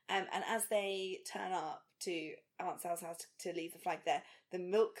neutral. And as they turn up to Aunt Sal's house to leave the flag there, the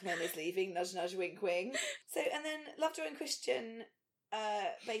milkman is leaving. Nudge, nudge, wink, wink. So and then Lovejoy and Christian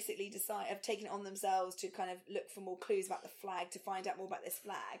basically have taken it on themselves to kind of look for more clues about the flag, to find out more about this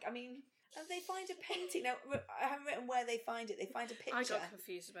flag. I mean, and they find a painting. Now, I haven't written where they find it. They find a picture. I got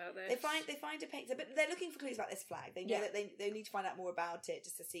confused about this. They find a painting, but they're looking for clues about this flag. They know that they need to find out more about it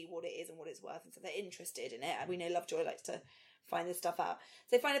just to see what it is and what it's worth, and so they're interested in it. And we know Lovejoy likes to find this stuff out.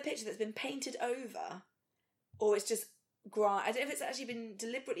 So they find a picture that's been painted over, or it's just I don't know if it's actually been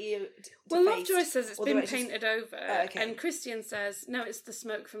deliberately Well, defaced, Lovejoy says it's or been the way just- painted over, Oh, okay. and Christian says no, it's the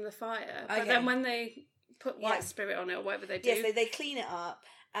smoke from the fire. But Okay. then when they put white spirit on it or whatever they do, Yes, they clean it up,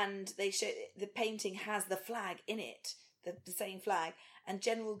 and they show the painting has the flag in it, the same flag, and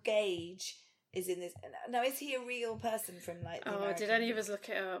General Gage is in this. Now, is he a real person from like? The American... did any of us look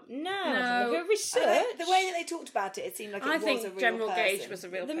it up? No. No. Research. The way that they talked about it, it seemed like it I was think a real General person. Gage was a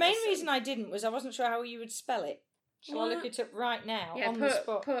real The person. main reason I didn't was I wasn't sure how you would spell it. Shall I What? look it up right now Yeah, on the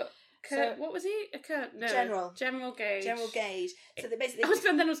spot? Kurt, So- what was he? Kurt? No. General Gage. General Gage. So they basically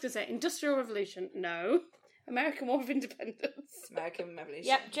Then I was going to say Industrial Revolution. No. American War of Independence. American Revolution.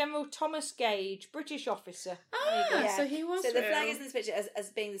 Yep, General Thomas Gage, British officer. Ah, Yeah. so he was So the real. flag is in this picture as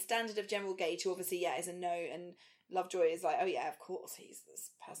being the standard of General Gage, who obviously is a no, and Lovejoy is like, oh yeah, of course he's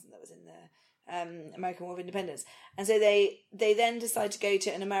this person that was in there. American War of Independence. And so they then decide to go to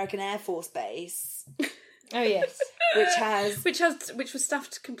an American Air Force base. Oh yes, which was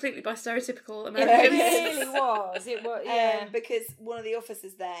staffed completely by stereotypical it Americans. really was. It was, yeah. Because one of the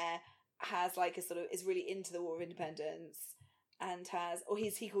officers there has like a sort of is really into the War of Independence and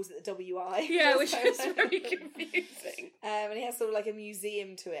he calls it the WI. Yeah, which is very confusing. And he has sort of like a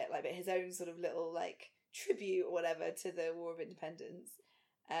museum to it, like his own sort of little like tribute or whatever to the War of Independence.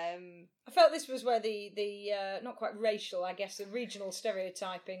 I felt this was where the not quite racial, I guess, the regional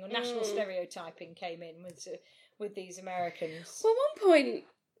stereotyping or national stereotyping came in with these Americans. Well, at one point,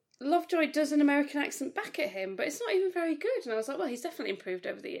 Lovejoy does an American accent back at him, but it's not even very good. And I was like, well, he's definitely improved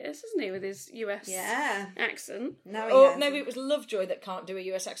over the years, hasn't he, with his US accent? Maybe it was Lovejoy that can't do a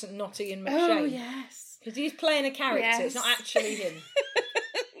US accent, not Ian McShane. Oh, yes. Because he's playing a character, it's not actually him.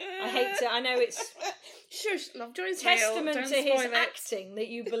 I know it's... Shush, Lovejoy's testament to his acting that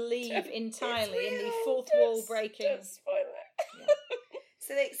you believe entirely in the fourth wall breaking. Don't spoil it.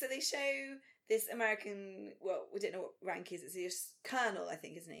 Yeah. So they show this American. Well, we don't know what rank is. It's just Colonel, I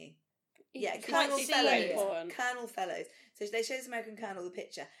think, isn't he? Yeah, Colonel Fellows. Colonel Fellows. So they show this American Colonel the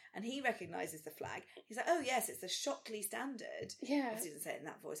picture, and he recognises the flag. He's like, "Oh yes, it's the Shotley Standard." Yeah, obviously doesn't say it in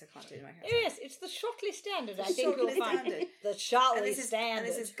that voice. I can't do it in American. Yes, it's the Shotley Standard. I think you'll find the Shotley Standard. And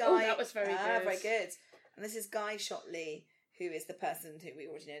this is Guy. Oh, that was very good. Very good. And this is Guy Shotley, who is the person who we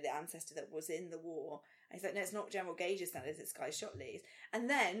already know, the ancestor that was in the war. And he's like, no, it's not General Gage's standards, it's Guy Shotley's. And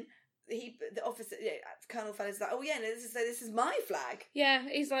then the officer, Colonel Fellows, is like, oh yeah, no, this is my flag. Yeah,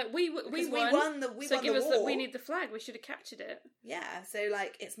 he's like, we won the war. We need the flag. We should have captured it. Yeah, so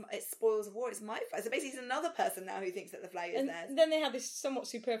like it's spoils of war. It's my flag. So basically, he's another person now who thinks that the flag is theirs. And then they had this somewhat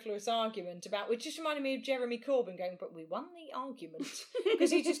superfluous argument about, which just reminded me of Jeremy Corbyn going, but we won the argument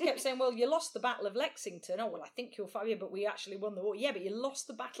because he just kept saying, well, you lost the Battle of Lexington. Oh well, I think you'll fight. Yeah, but we actually won the war. Yeah, but you lost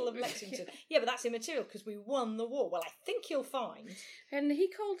the Battle of Lexington. Yeah, but that's immaterial because we won the war. Well, I think you'll find. And he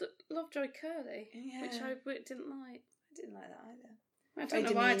called Lovejoy Curly, which I didn't like. I didn't like that either. I don't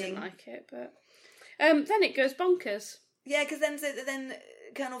know why I didn't like it, but then it goes bonkers. Yeah, because then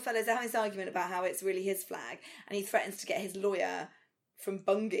Colonel Fellows are having this argument about how it's really his flag, and he threatens to get his lawyer from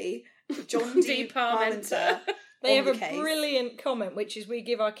Bungay, John D. Parmenter. They have a brilliant comment, which is we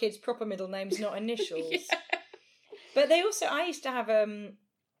give our kids proper middle names, not initials. Yeah. But they also, I used to have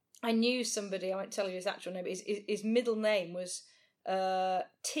I knew somebody, I won't tell you his actual name, but his middle name was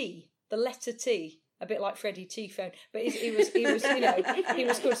T, the letter T. A bit like Freddie T-Phone, but he was he was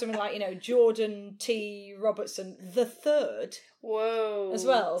called something like Jordan T. Robertson the Third. Whoa! As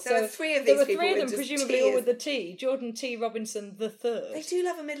well, so three of these people. There were three of them, presumably all with the T. Jordan T. Robinson the Third. They do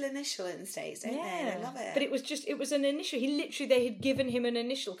love a middle initial in the States, don't they? They love it. But it was an initial. They had given him an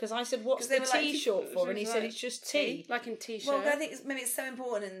initial because I said, "What's the T short for?" And he said, "It's just T, like in T-shirt." Well, I think maybe it's so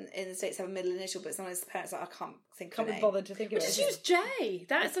important in the States to have a middle initial, but sometimes the parents are like, I can't be bothered to think of it. Just use J.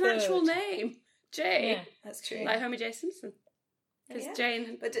 That's an actual name. J. Yeah, that's true. Like Homer J. Simpson. Because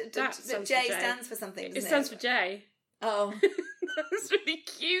Jane. But J stands for something, doesn't it? It stands for J. Oh. That's really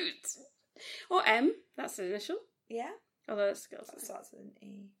cute. Or M. That's an initial. Yeah. Although that's girls. That starts with an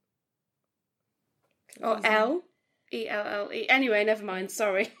E. Or L. E-L-L-E. Anyway, never mind.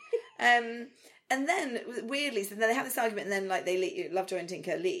 Sorry. And then, weirdly, so then they have this argument and then like they leave, Lovejoy and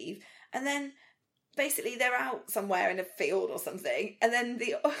Tinker leave. And then basically they're out somewhere in a field or something. And then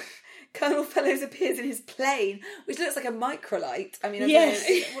the... Colonel Fellows appears in his plane, which looks like a microlight. I mean, I don't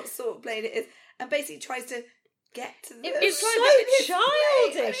know what sort of plane it is, and basically tries to get to the... It's so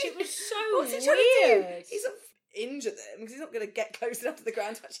childish. It was so What's weird. He trying to do? He's not injure them because he's not going to get close enough to the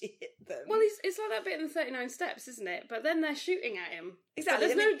ground to actually hit them. Well, it's like that bit in the 39 Steps, isn't it? But then they're shooting at him. Exactly.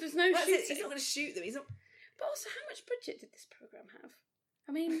 But there's no shooting. He's not going to shoot them. He's not. But also, how much budget did this programme have?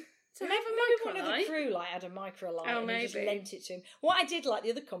 I mean... So maybe one of the crew had a microlight and he just lent it to him. What I did like,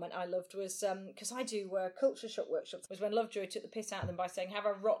 the other comment I loved was, because I do culture shock workshops, was when Lovejoy took the piss out of them by saying, have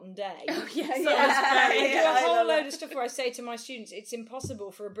a rotten day. Oh, yes. So I do a whole load of stuff where I say to my students, it's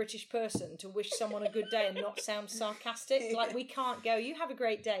impossible for a British person to wish someone a good day and not sound sarcastic. Like, we can't go, you have a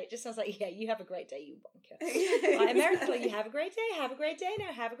great day. It just sounds like, yeah, you have a great day, you bonker. Like America, you have a great day,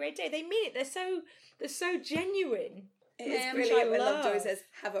 no, have a great day. They mean it. They're so genuine. It is brilliant when Lovejoy says,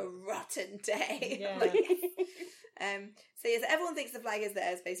 have a rotten day. Yeah. So yes, everyone thinks the flag is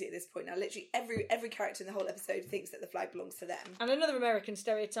theirs basically at this point. Now literally every character in the whole episode thinks that the flag belongs to them. And another American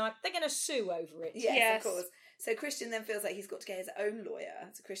stereotype, they're going to sue over it. Yes, of course. So Christian then feels like he's got to get his own lawyer.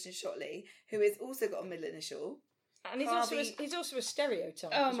 So Christian Shotley, who has also got a middle initial. And he's also a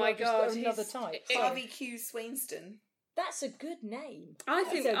stereotype. Oh my God. Another type. Harvey Q. Swainston. That's a good name. I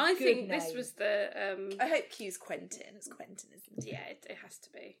think this was the... I hope Q's Quentin. It's Quentin, isn't it? Yeah, it has to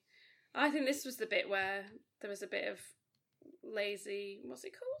be. I think this was the bit where there was a bit of lazy, what's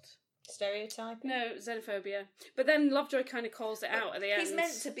it called? Stereotyping? No, xenophobia. But then Lovejoy kind of calls it out at the end. He's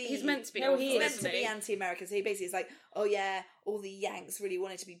meant to be. He's meant to be. No, awful, he He's is. meant to be anti-American, so he basically is like, oh yeah, all the Yanks really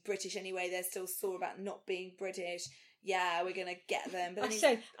wanted to be British anyway. They're still sore about not being British. Yeah, we're gonna get them. But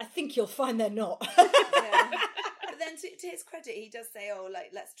then I think you'll find they're not. yeah. But then to his credit, he does say, oh,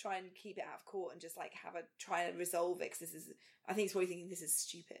 like, let's try and keep it out of court and just like try and resolve it, because I think he's probably thinking this is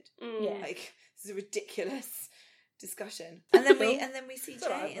stupid. Yeah. Like, this is a ridiculous discussion. And then we see It's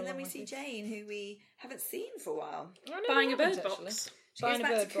all right, Jane, and then we I see think. Jane, who we haven't seen for a while. Buying a bird box. She goes Buying a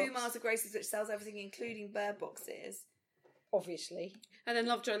back bird to box. Kumar's of Graces, which sells everything, including bird boxes. Obviously. And then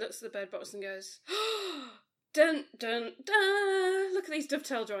Lovejoy looks at the bird box and goes, dun, dun, dun. Look at these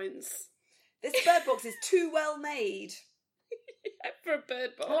dovetail joints. This bird box is too well made. For a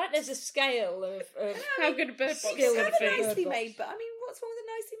bird box. I like there's a scale of How good a bird box skill is of going the to be. bird Nicely box. made, but I mean, what's wrong with a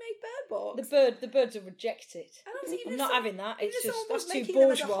nicely made bird box? the birds are rejected. And obviously, even I'm if not someone- having that. even It's if just someone was that's too making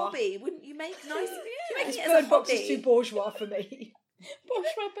them as a bourgeois. hobby, wouldn't you make nice? If you're making This it as a bird box hobby. is too bourgeois for me.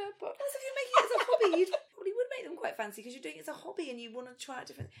 Bourgeois bird box. Plus, if you're making it as a hobby, you probably would make them quite fancy because you're doing it as a hobby and you want to try out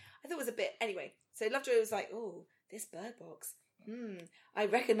different. I thought it was a bit anyway. So Lovejoy was like, "Oh, this bird box. I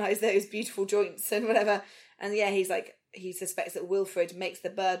recognise those beautiful joints and whatever." And yeah, he's like, he suspects that Wilfred makes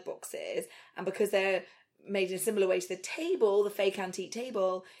the bird boxes, and because they're made in a similar way to the table, the fake antique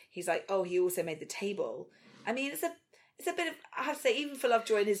table, he's like, "Oh, he also made the table." I mean, it's a bit of, I have to say, even for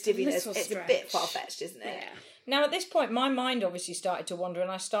Lovejoy and his divviness, little it's a bit stretch. far-fetched, isn't it? Yeah. Now, at this point, my mind obviously started to wander,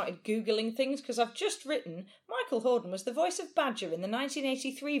 and I started Googling things, because I've just written Michael Hordern was the voice of Badger in the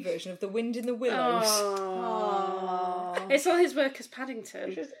 1983 version of The Wind in the Willows. Oh. It's all his work as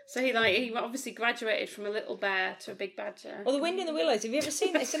Paddington. So he obviously graduated from a little bear to a big badger. Or The Wind in the Willows. Have you ever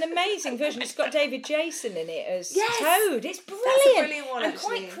seen it? It's an amazing version. It's got David Jason in it as Yes! Toad. It's brilliant. That's a brilliant one, and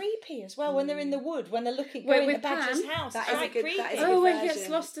actually. quite creepy as well when they're in the wood, when they're looking Wait, going to with Badger's Pan? house. That It's is a quite good- creepy. that is a Oh, good when he gets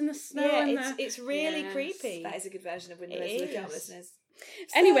version. lost in the snow. Yeah, and it's really Yes. creepy. That is a good version of Wind in It the Willows. Look it up, is. listeners.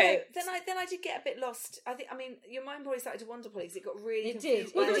 Anyway. So, then I did get a bit lost. I mean, your mind probably started to wander, probably, because it got really It confused.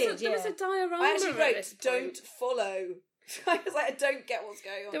 did. Well, It there did. was, there was a yeah. diorama I actually at wrote, this point. "Don't follow." I was like, I don't get what's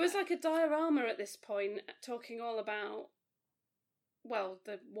going on. There was like a diorama at this point talking all about, well,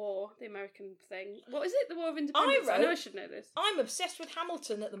 the war, the American thing. What is it? The War of Independence? I know I should know this. I'm obsessed with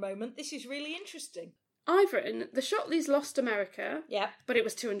Hamilton at the moment. This is really interesting. I've written, the Shotleys lost America, Yeah. but it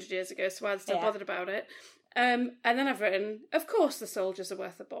was 200 years ago, so why are they still Yeah. bothered about it? And then I've written, of course the soldiers are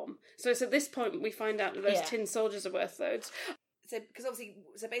worth a bomb. So it's at this point we find out that those Yeah. tin soldiers are worth loads. So, because obviously,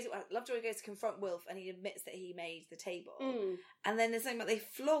 basically, Lovejoy goes to confront Wilf, and he admits that he made the table. Mm. And then there's something about they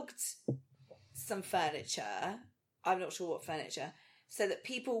flogged some furniture. I'm not sure what furniture. So that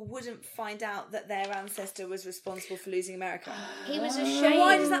people wouldn't find out that their ancestor was responsible for losing America. He was And ashamed.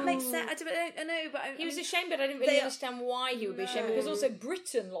 why does that make sense? I know, but He was ashamed, but I didn't really They- understand why he would be ashamed, No. because also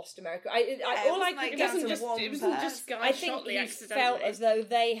Britain lost America. it All I wasn't like could down It wasn't to just, one it wasn't person. just Guy I think Shotley he accidentally. felt as though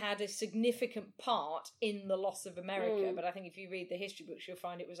they had a significant part in the loss of America. Mm. But I think if you read the history books, you'll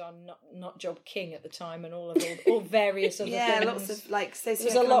find it was our not job king at the time, and all various other Yeah, things. lots of like There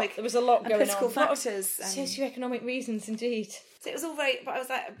was a lot. socioeconomic There was a lot and going political on. A lot of factors. socioeconomic reasons, indeed. So it was all very. But I was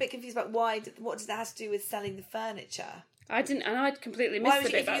like a bit confused about what did that have to do with selling the furniture? I didn't, and I'd completely Why missed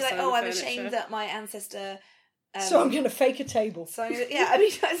would the you, bit if about you're like, selling oh, I'm furniture. ashamed that my ancestor. So I'm going to fake a table. So yeah, I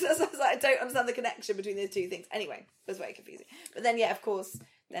mean, I was like, I don't understand the connection between those two things. Anyway, it was very confusing. But then, yeah, of course,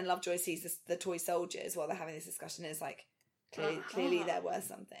 then Lovejoy sees the toy soldiers while they're having this discussion, and it's like clearly they're worth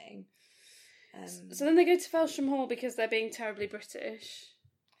something. So then they go to Felsham Hall because they're being terribly British.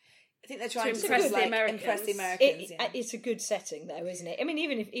 I think they're trying to impress sort of, the Americans. impress the Americans. yeah. It's a good setting, though, isn't it? I mean,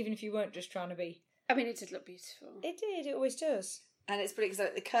 even if you weren't just trying to be, I mean, it did look beautiful. it did. It always does. And it's brilliant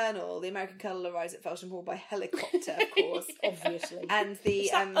because the American colonel, arrives at Felsham Hall by helicopter, of course. Obviously, And the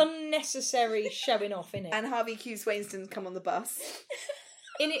it's that unnecessary showing off, innit? and Harvey Q. Swainston come on the bus.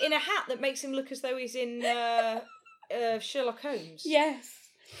 in a hat that makes him look as though he's in Sherlock Holmes.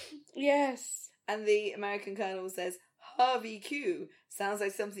 Yes. And the American colonel says, Harvey Q. Sounds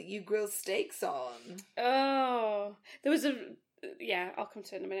like something you grill steaks on. Oh, there was a. Yeah, I'll come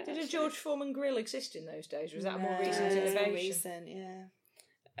to it in a minute. Did a actually. George Foreman grill exist in those days, or was that a more No, recent it's more innovation? recent,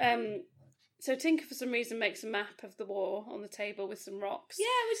 yeah. So Tinker, for some reason, makes a map of the war on the table with some rocks. Yeah,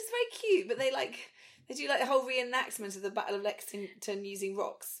 which is very cute, but they do like the whole reenactment of the Battle of Lexington using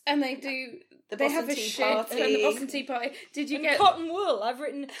rocks. And they do. The They Boston have a Tea ship Party. and the Boston Tea Party. Did you And get? cotton wool. I've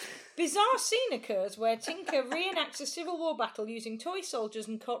written bizarre scene occurs where Tinker reenacts a Civil War battle using toy soldiers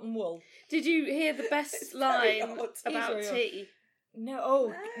and cotton wool. Did you hear the best It's very line odd. about It's very odd. tea?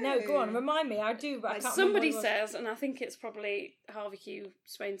 No, go on, remind me. I do, but I can't Somebody remember what it was. says, and I think it's probably Harvey Q.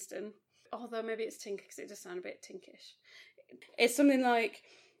 Swainston, although maybe it's Tinker because it does sound a bit tinkish. It's something like,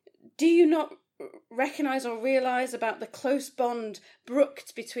 do you not recognise or realise about the close bond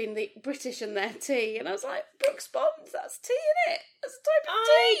brooked between the British and their tea? And I was like, Brooks Bonds, that's tea, innit? That's a type of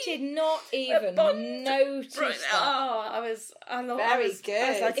I tea. did not even notice that. Oh, I thought Very I was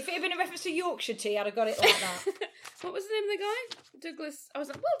good. like, If it had been a reference to Yorkshire tea, I'd have got it like that. what was the name of the guy? Douglas. I was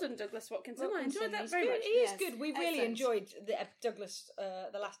like, well done, Douglas Watkinson. I enjoyed that He's very good. much. He is Yes. good. We really Excellent. enjoyed the Douglas,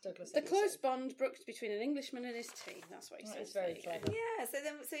 the last Douglas. The episode. close bond brooked between an Englishman and his tea. That's what he That says. is very There you go. clever. Yeah,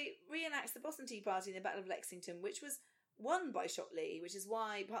 so he reenacts the Boston Tea Party in the Battle of Lexington, which was won by Shotley, which is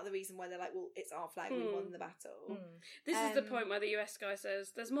why part of the reason why they're like, well, it's our flag, we won the battle. This is the point where the US guy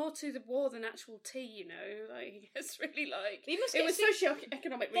says, "There's more to the war than actual tea." You know, like it's really like He must it get was sick-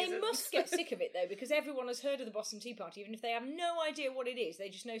 socio-economic They reasons. must get sick of it though, because everyone has heard of the Boston Tea Party, even if they have no idea what it is. They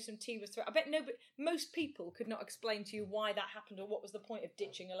just know some tea was thrown. I bet most people could not explain to you why that happened or what was the point of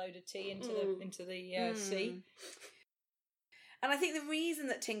ditching a load of tea into the sea. And I think the reason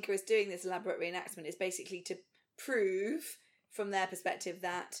that Tinker is doing this elaborate reenactment is basically to prove, from their perspective,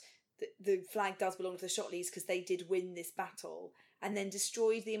 that the flag does belong to the Shotleys because they did win this battle and then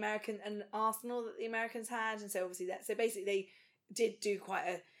destroyed the American an arsenal that the Americans had, and so obviously basically they did do quite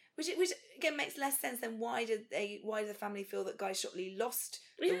a which again makes less sense than why did the family feel that Guy Shotley lost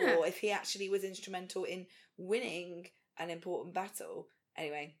the war if he actually was instrumental in winning an important battle.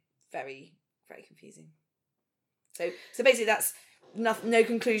 Anyway, very, very confusing. So basically that's no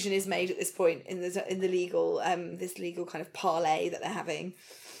conclusion is made at this point in the legal this legal kind of parlay that they're having.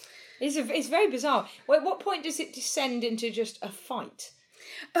 It's very bizarre. Well, at what point does it descend into just a fight?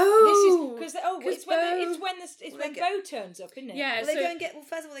 Oh, This is it's when Bo turns up, isn't it? yeah. Well, So they go and get. Well,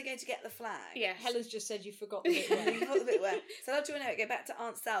 first of all, they go to get the flag. yeah, Helen's just said you forgot the bit where. You got the bit where. So I'll do it. Go back to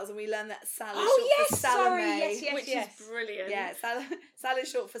Aunt Sal's, and we learn that Sal is Oh, short yes, for Salome. sorry, yes. which is brilliant. Yeah, Sal is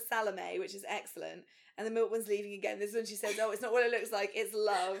short for Salome, which is excellent. And the milkman's leaving again. This is when she says, "Oh, it's not what it looks like. It's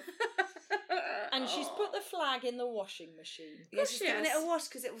love." And she's put the flag in the washing machine. Yeah, she's giving it yes. a wash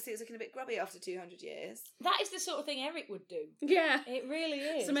because it was looking a bit grubby after 200 years. That is the sort of thing Eric would do. Yeah. It really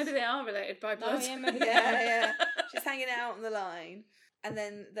is. So maybe they are related by blood. Oh, yeah, maybe Yeah. She's hanging it out on the line. And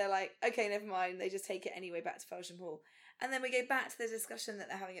then they're like, okay, never mind. They just take it anyway back to Felsham Hall. And then we go back to the discussion that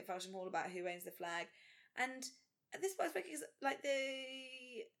they're having at Felsham Hall about who owns the flag. And at this point, because like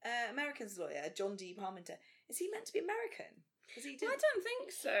the American's lawyer, John D. Parmenter, is he meant to be American? Is he? I don't think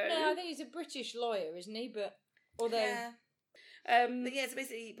so. No, I think he's a British lawyer, isn't he? But although Yeah. Um, But yeah, so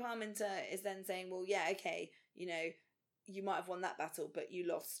basically Parmenter is then saying, well, yeah, okay, you know, you might have won that battle, but you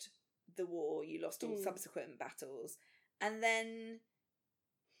lost the war, you lost all subsequent battles. And then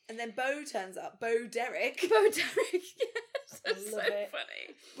Bo turns up, Bo Derek. Bo Derek. Yes, that's so love it.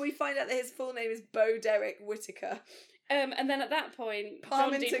 funny. We find out that his full name is Bo Derek Whittaker. And then at that point,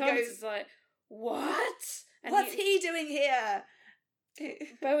 John D. Parmenter Parmenter goes, is like, "What?" And What's he doing here?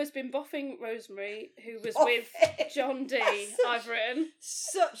 Bo has been boffing Rosemary, who was Boffing. with John D. I've written.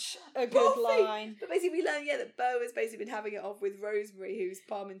 such a good Boffing. line. But basically we learn, that Bo has basically been having it off with Rosemary, who's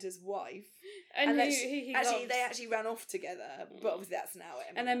Parmenter's wife. And that he actually, loves. they actually ran off together. But obviously that's now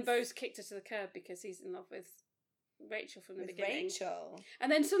it. And then Bo's kicked her to the curb because he's in love with Rachel from the with beginning. Rachel.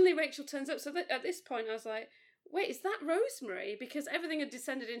 And then suddenly Rachel turns up. So at this point, I was like, wait, is that Rosemary? Because everything had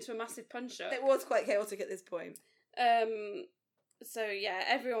descended into a massive punch-up. It was quite chaotic at this point. So yeah,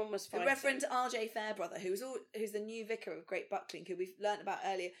 everyone was The fighting. Reverend R.J. Fairbrother, who's the new vicar of Great Buckling, who we've learnt about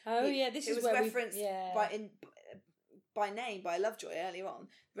earlier. Oh yeah, this It is was where referenced we by name by Lovejoy earlier on.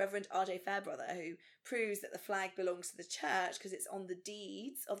 Reverend R.J. Fairbrother, who proves that the flag belongs to the church because it's on the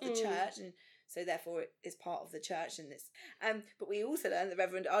deeds of the church, and so therefore it is part of the church. And it's but we also learn that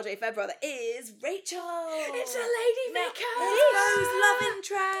Reverend R.J. Fairbrother is Rachel. It's a lady vicar. It's Bo's love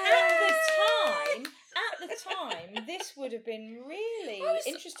interest. At the time, this would have been really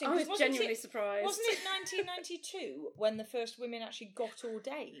interesting. I was 'cause wasn't genuinely it- surprised. Wasn't it 1992 when the first women actually got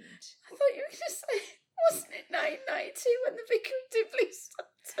ordained? I thought you were going to say, wasn't it 1992 when the Vicar of Dibley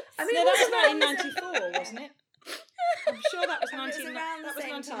started? I mean, No, it that was wasn't 1994, wasn't it? I'm sure that was It was around the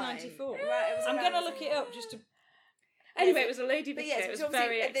same 1994. time. Right, it was I'm around going to the look same it up time. just to. Anyway, it was a lady But vicar. yes, It was which obviously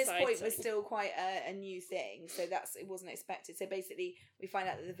very at this exciting. point was still quite a new thing, so it wasn't expected. So basically, we find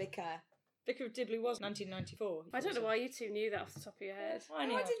out that the vicar. Vicar of Dibley was 1994. I don't know why you two knew that off the top of your head. I I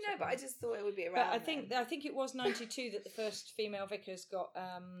knew didn't know, but I just thought it would be But around. I think it was 92 that the first female vicars got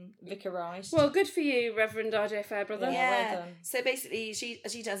vicarised. Well, good for you, Reverend R.J. Fairbrother. Yeah. well done. So basically, she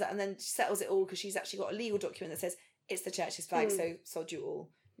turns out and then she settles it all because she's actually got a legal document that says it's the church's flag. So sod you all.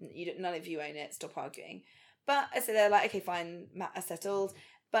 None of you own it. Stop arguing. But so they're like, okay, fine, matter settled.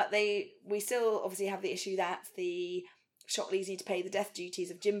 But we still obviously have the issue that the Shockleys need to pay the death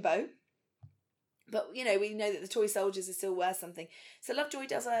duties of Jimbo. But, we know that the toy soldiers are still worth something. So Lovejoy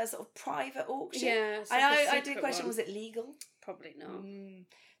does a sort of private auction. Yeah, it's I did question, was it legal? Probably not.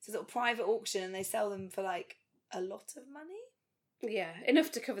 So sort of private auction, and they sell them for like a lot of money. Yeah,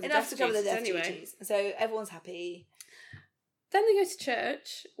 enough to cover the death duties. And so everyone's happy. Then they go to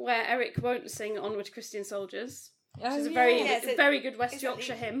church, where Eric won't sing "Onward, Christian Soldiers," which is a so very good West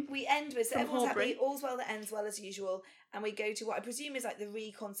Yorkshire hymn. We end with, so from everyone's Horbury. happy, all's well that ends well as usual, and we go to what I presume is like the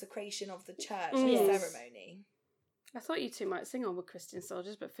reconsecration of the church Yes. ceremony. I thought you two might sing "Onward, Christian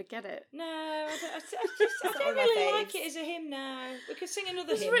Soldiers," but forget it. No, I not don't one of my really faves. like it as a hymn now. We could sing another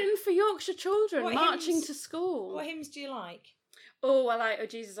It was hymn. written for Yorkshire children What marching hymns? to school. What hymns do you like? Oh, I like "Oh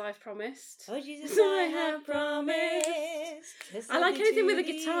Jesus, I've Promised." Oh Jesus, I have promised. I like anything with a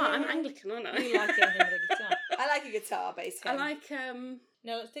guitar. I'm Anglican, aren't I? You like anything with a guitar? I like a guitar-based I hymn. like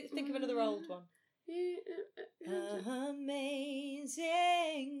No, let's think of another old one.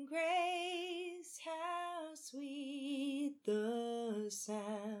 Amazing grace, how sweet the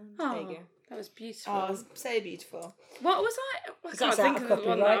sound. Oh, There you go. that was beautiful. Oh, it's so beautiful. What was I? I can't that's think out of of the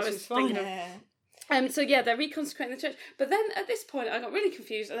one that I copyright, was it's fine. thinking of. Yeah. So yeah, they're reconsecrating the church. But then at this point, I got really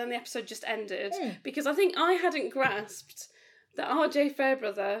confused, and then the episode just ended because I think I hadn't grasped that R.J.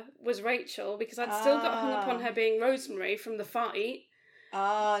 Fairbrother was Rachel because I'd still got hung up on her being Rosemary from the fight,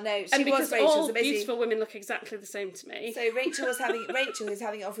 Oh no, and she because was Rachel. all So basically, beautiful women look exactly the same to me. so Rachel, who's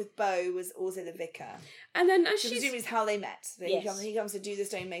having it off with Bo, was also the vicar. And then as So she's presumably is how they met. So Yes. he comes to do the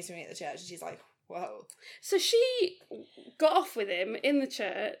stonemasonry at the church, and she's like, "Whoa!" so she got off with him in the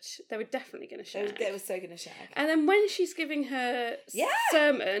church. They were definitely going to shag. They were so gonna shag. And then when she's giving her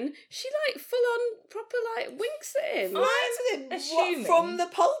sermon, she like full on proper like winks at him. Flirts with him assuming- from the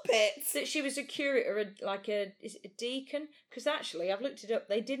pulpit. That she was a curate or is it a deacon? Because actually, I've looked it up.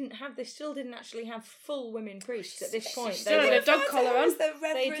 They still didn't actually have full women priests at this point. still had a dog collar on. The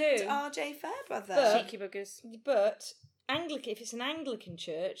Reverend do. R.J. Fairbrother. But- Cheeky buggers. But Anglican, if it's an Anglican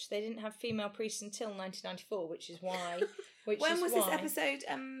church, they didn't have female priests until 1994, which is why. When was this episode?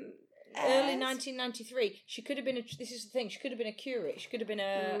 Early aired? 1993. She could have been. This is the thing. She could have been a curate. She could have been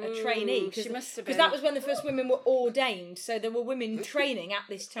a trainee. She must have because been. that was when the first women were ordained. So there were women training at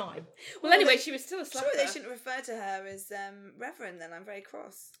this time. Well, anyway, she was still a slapper. Sure, they shouldn't refer to her as Reverend. Then I'm very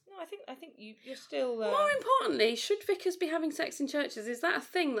cross. No, I think you're still. More importantly, should vicars be having sex in churches? Is that a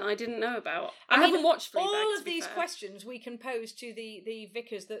thing that I didn't know about? I mean, haven't watched Fleabag, all to of be these fair. questions we can pose to the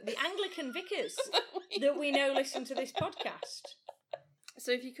vicars, the Anglican vicars that we know listen to this podcast.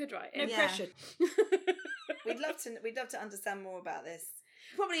 So if you could write No it. Yeah. pressure. We'd love to understand more about this.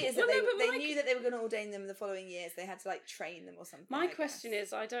 Probably is Well, that no, but they my- knew that they were going to ordain them the following year, so they had to like train them or something. My I question guess.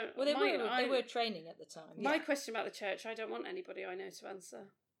 is, I don't. Well, they were training at the time. My question about the church, I don't want anybody I know to answer.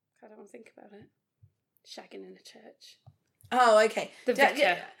 I don't want to think about it. Shagging in a church. Oh, okay. The vicar.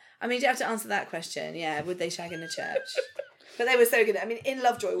 Yeah, I mean, do you have to answer that question? Yeah, would they shag in a church? But they were so good. I mean, in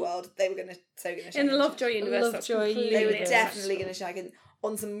Lovejoy world, they were shag In the a Lovejoy church. universe, that's Lovejoy completely They were universe. definitely going to shag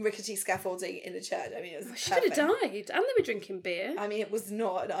on some rickety scaffolding in the church. I mean, it was She could have perfect. died, and they were drinking beer. I mean, it was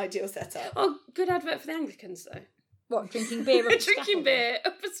not an ideal setup. Oh, good advert for the Anglicans though. What, drinking beer? Up Drinking beer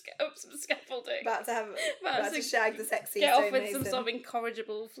up some scaffolding. About to to shag the sexy Get off with stonemason. some sort of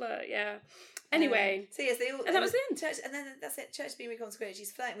incorrigible flirt. Yeah. Anyway, so yes, they all. and that was the end. Church, and then that's it. Church being reconsecrated.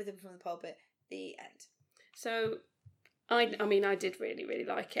 She's flirting with him from the pulpit. The end. So I mean, I did really, really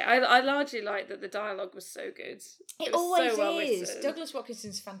like it. I largely liked that the dialogue was so good. It was always so well is. written. Douglas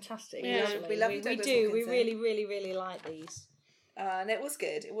Watkinson's fantastic. Yeah. actually. We love we Douglas do. We Watkinson. really, really, really like these. And it was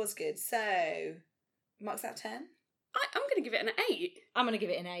good. It was good. So, marks out 10. I'm going to give it an 8. I'm going to give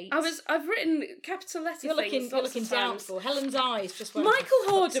it an 8. I've written capital letter You're looking, things you're lots looking of times. doubtful. Helen's eyes just went. Michael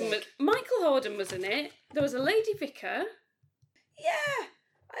Horden was in it. There was a lady vicar. Yeah,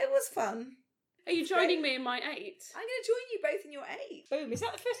 it was fun. Are you joining me in my 8? I'm going to join you both in your 8. Boom! Is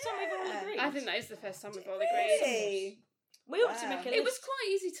that the first time we've all Yeah. agreed? I think that is the first time we've all agreed. Really? we ought to Wow. make a list. It was quite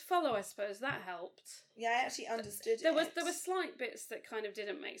easy to follow, I suppose. That helped. Yeah, I actually understood There it. were slight bits that kind of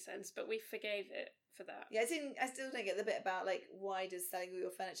didn't make sense, but we forgave it for that. Yeah, I still don't get the bit about, like, why does selling all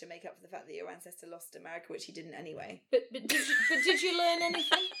your furniture make up for the fact that your ancestor lost America, which he didn't anyway? But did you learn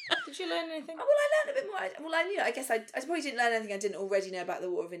anything? Did you learn anything? Oh, well, I learned a bit more. I guess I probably didn't learn anything I didn't already know about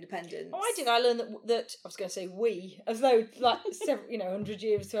the War of Independence. Oh, I did. I learned that I was going to say we, as though like several, 100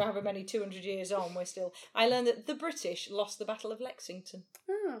 years to however many 200 years on, we're still. I learned that the British lost the Battle of Lexington,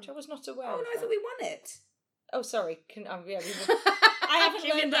 Oh. which I was not aware Oh, of. no, I thought we won it. Oh, sorry. I haven't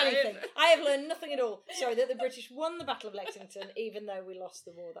learned anything. I have learned nothing at all. Sorry, that the British won the Battle of Lexington, even though we lost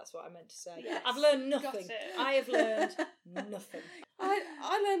the war. That's what I meant to say. Yes. I've learned nothing. Got it. I have learned nothing.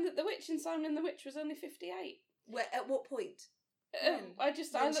 I learned that the witch in Simon and the Witch was only 58. At what point? I When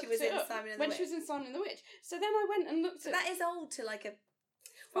looked she was it in up. Simon and the When Witch? she was in Simon and the Witch. So then I went and looked at. That is old to like a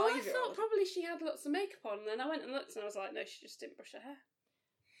Well, I 5-year-old. thought probably she had lots of makeup on, and then I went and looked, and I was like, no, she just didn't brush her hair.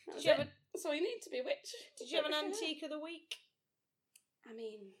 That's all you need to be a witch. Did you have an Brush your hair. antique of the week? I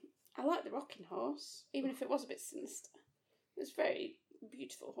mean, I like the rocking horse, even if it was a bit sinister. It was a very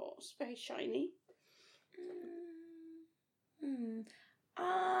beautiful horse, very shiny.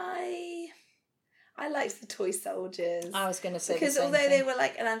 I liked the toy soldiers. I was going to say because the same although thing. they were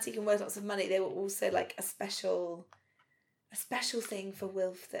like an antique and worth lots of money, they were also like a special thing for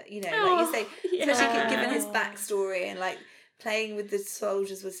Wilf. That like you say, especially given his backstory and like playing with the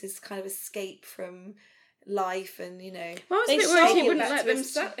soldiers was his kind of escape from life, and Well, I was a bit They worried he sold wouldn't it let back them to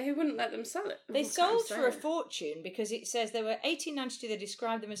sell. He wouldn't let them sell it. They What sold can I for a say? fortune because it says they were 1892. They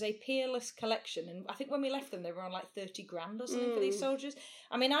described them as a peerless collection, and I think when we left them, they were on like 30 grand or something for these soldiers.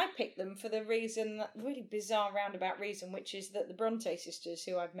 I mean, I picked them for the reason, that really bizarre roundabout reason, which is that the Bronte sisters,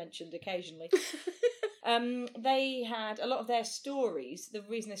 who I've mentioned occasionally, they had a lot of their stories. The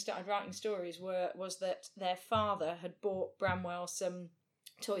reason they started writing stories was that their father had bought Bramwell some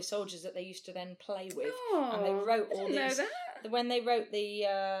toy soldiers that they used to then play with, and they wrote all didn't know these. that. When they wrote the,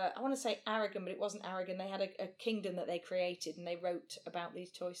 I want to say Aragon, but it wasn't Aragon. They had a kingdom that they created, and they wrote about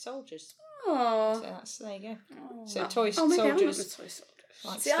these toy soldiers. Oh, So there you go. oh. So toy Oh, maybe I want soldiers. the toy soldiers.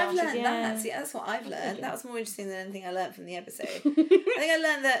 Like See, I've started- learned yeah. that. See, that's what I've learned. Okay. That was more interesting than anything I learned from the episode. I think I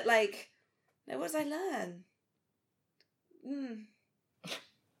learned that, no, what did I learn?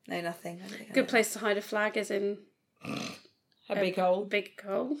 No, nothing. I don't think I Good learned. place to hide a flag is in A big hole. Big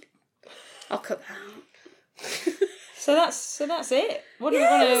hole. I'll cut that out. So that's it. What do we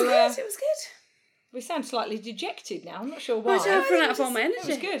Yeah, want it was to? good. It was good. We sound slightly dejected now. I'm not sure why. Well, I've run out of all my It energy.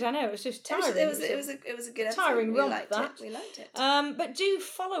 was good. I know. It was just tiring. It was a good episode. tiring We romp, liked that. it. We liked it. But do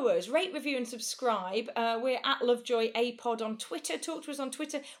follow us, rate, review, and subscribe. We're at Lovejoy APod on Twitter. Talk to us on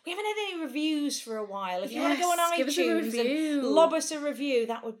Twitter. We haven't had any reviews for a while. If you want to go on Yes, give us a iTunes review. and lob us a review,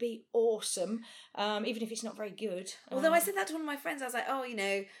 that would be awesome. Even if it's not very good. Although I said that to one of my friends, I was like,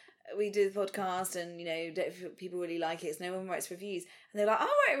 we do the podcast and, if people really like it, so no one writes reviews. And they were like, I'll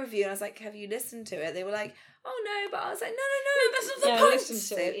write a review. And I was like, have you listened to it? They were like, oh no, but I was like, no, that's not the Yeah, point.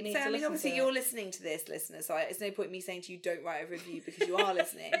 listen to it. You need to listen obviously to it. you're listening to this, listener, so it's no point me saying to you, don't write a review because you are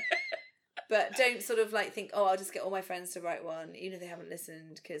listening. But don't sort of think, I'll just get all my friends to write one, even if they haven't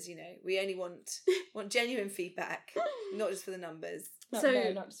listened, because, we only want genuine feedback, not just for the numbers. No,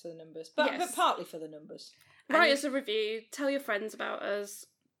 not just for the numbers, but partly for the numbers. Write us a review. Tell your friends about us.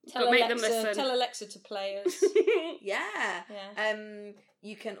 Tell make Alexa, them listen. Tell Alexa to play us. Yeah. Yeah.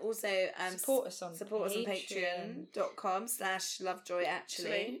 You can also support us on patreon.com/Lovejoy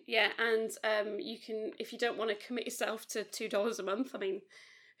actually. Yeah, and you can, if you don't want to commit yourself to $2 a month, I mean,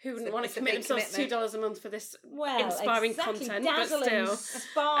 who wouldn't want to it's a commit big themselves to commitment. $2 a month for this Well, inspiring exactly. content? Dazzling, but still,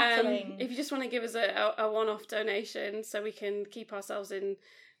 sparkling. if you just want to give us a one-off donation so we can keep ourselves in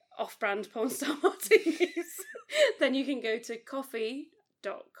off-brand porn star martinis, then you can go to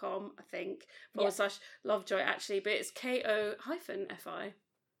coffee.com, I think, /Lovejoy actually, but it's KO-FI.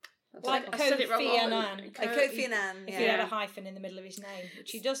 Like I said it wrong. Kofi Annan. Kofi Annan, If yeah. he had a hyphen in the middle of his name,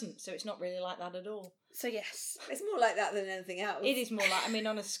 which he doesn't, so it's not really like that at all. So yes. It's more like that than anything else. It is more like,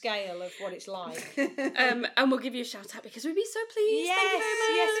 on a scale of what it's like. And we'll give you a shout out because we'd be so pleased. Yes, Thank you very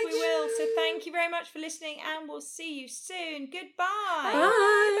much. yes, we will. So thank you very much for listening, and we'll see you soon. Goodbye. Bye.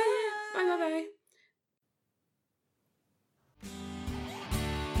 Bye. Bye. Bye.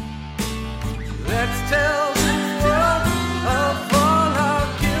 Let's tell